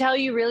 You could tell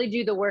you really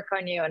do the work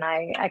on you, and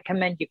I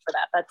commend you for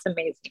that. That's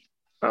amazing.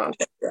 Oh,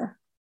 thank you.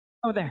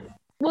 Oh, there.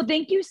 Well,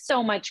 thank you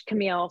so much,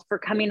 Camille, for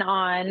coming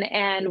on.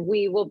 And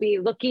we will be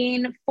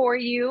looking for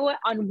you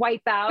on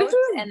Wipeout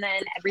and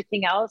then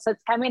everything else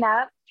that's coming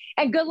up.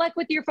 And good luck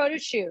with your photo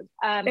shoot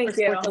for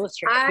Sports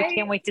Illustrated. We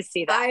can't wait to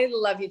see that. I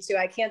love you too.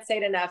 I can't say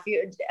it enough.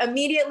 You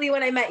immediately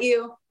when I met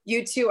you,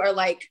 you two are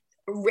like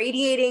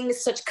radiating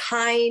such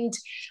kind.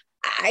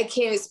 I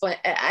can't explain.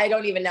 I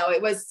don't even know.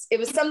 It was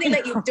something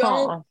that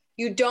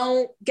you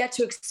don't get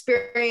to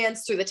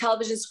experience through the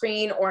television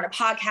screen or on a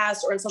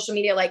podcast or in social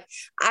media. Like,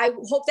 I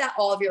hope that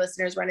all of your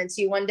listeners run into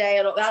you one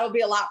day. That'll be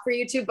a lot for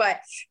you too, but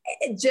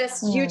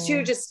you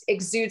two just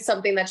exude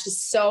something that's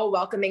just so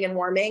welcoming and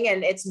warming.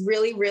 And it's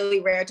really, really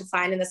rare to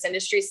find in this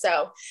industry.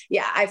 So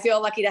yeah, I feel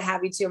lucky to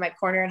have you two in my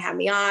corner and have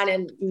me on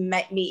and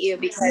meet you,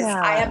 because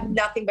I have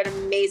nothing but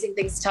amazing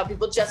things to tell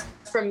people just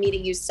from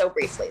meeting you so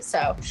briefly.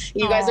 So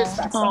you guys are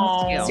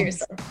special.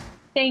 Seriously.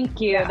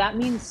 Thank you. Yeah. That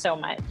means so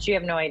much. You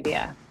have no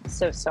idea.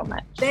 So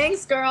much.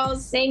 Thanks,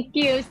 girls. Thank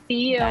you.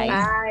 See you.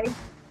 Bye.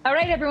 All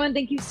right, everyone.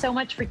 Thank you so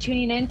much for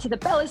tuning in to the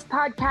Bellas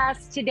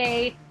podcast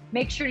today.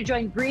 Make sure to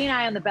join Bree and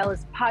I on the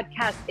Bellas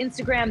podcast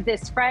Instagram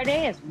this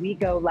Friday as we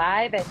go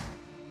live. And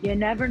you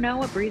never know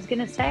what Bree's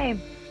going to say.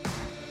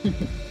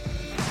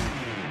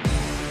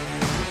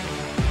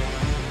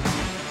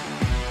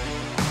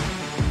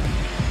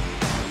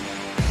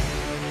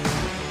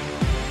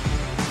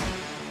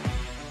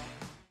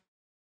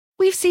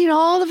 We've seen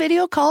all the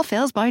video call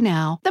fails by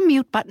now. The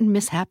mute button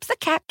mishaps, the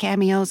cat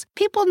cameos,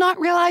 people not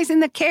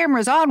realizing the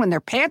camera's on when their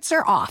pants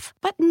are off.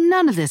 But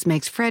none of this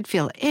makes Fred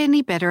feel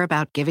any better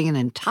about giving an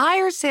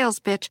entire sales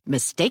pitch,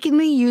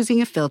 mistakenly using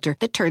a filter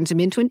that turns him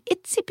into an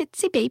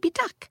itsy-bitsy baby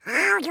duck.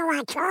 How do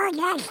I turn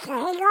this thing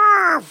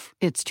off?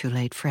 It's too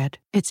late, Fred.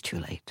 It's too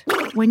late.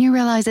 When you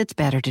realize it's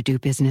better to do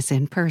business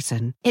in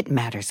person, it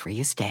matters where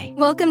you stay.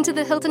 Welcome to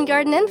the Hilton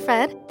Garden Inn,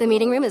 Fred. The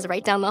meeting room is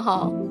right down the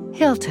hall.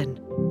 Hilton,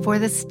 for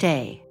the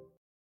stay.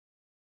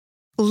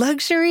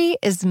 Luxury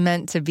is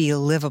meant to be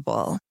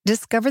livable.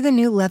 Discover the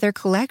new leather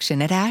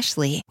collection at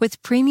Ashley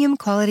with premium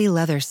quality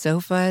leather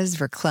sofas,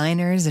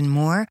 recliners, and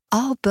more,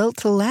 all built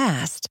to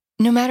last.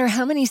 No matter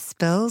how many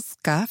spills,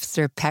 scuffs,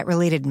 or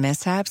pet-related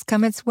mishaps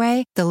come its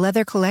way, the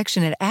leather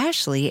collection at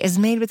Ashley is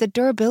made with the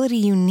durability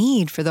you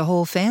need for the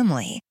whole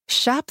family.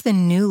 Shop the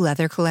new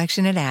leather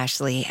collection at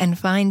Ashley and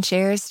find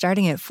chairs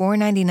starting at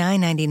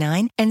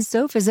 $499.99 and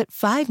sofas at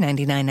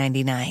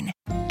 $599.99.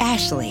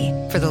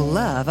 Ashley, for the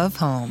love of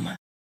home.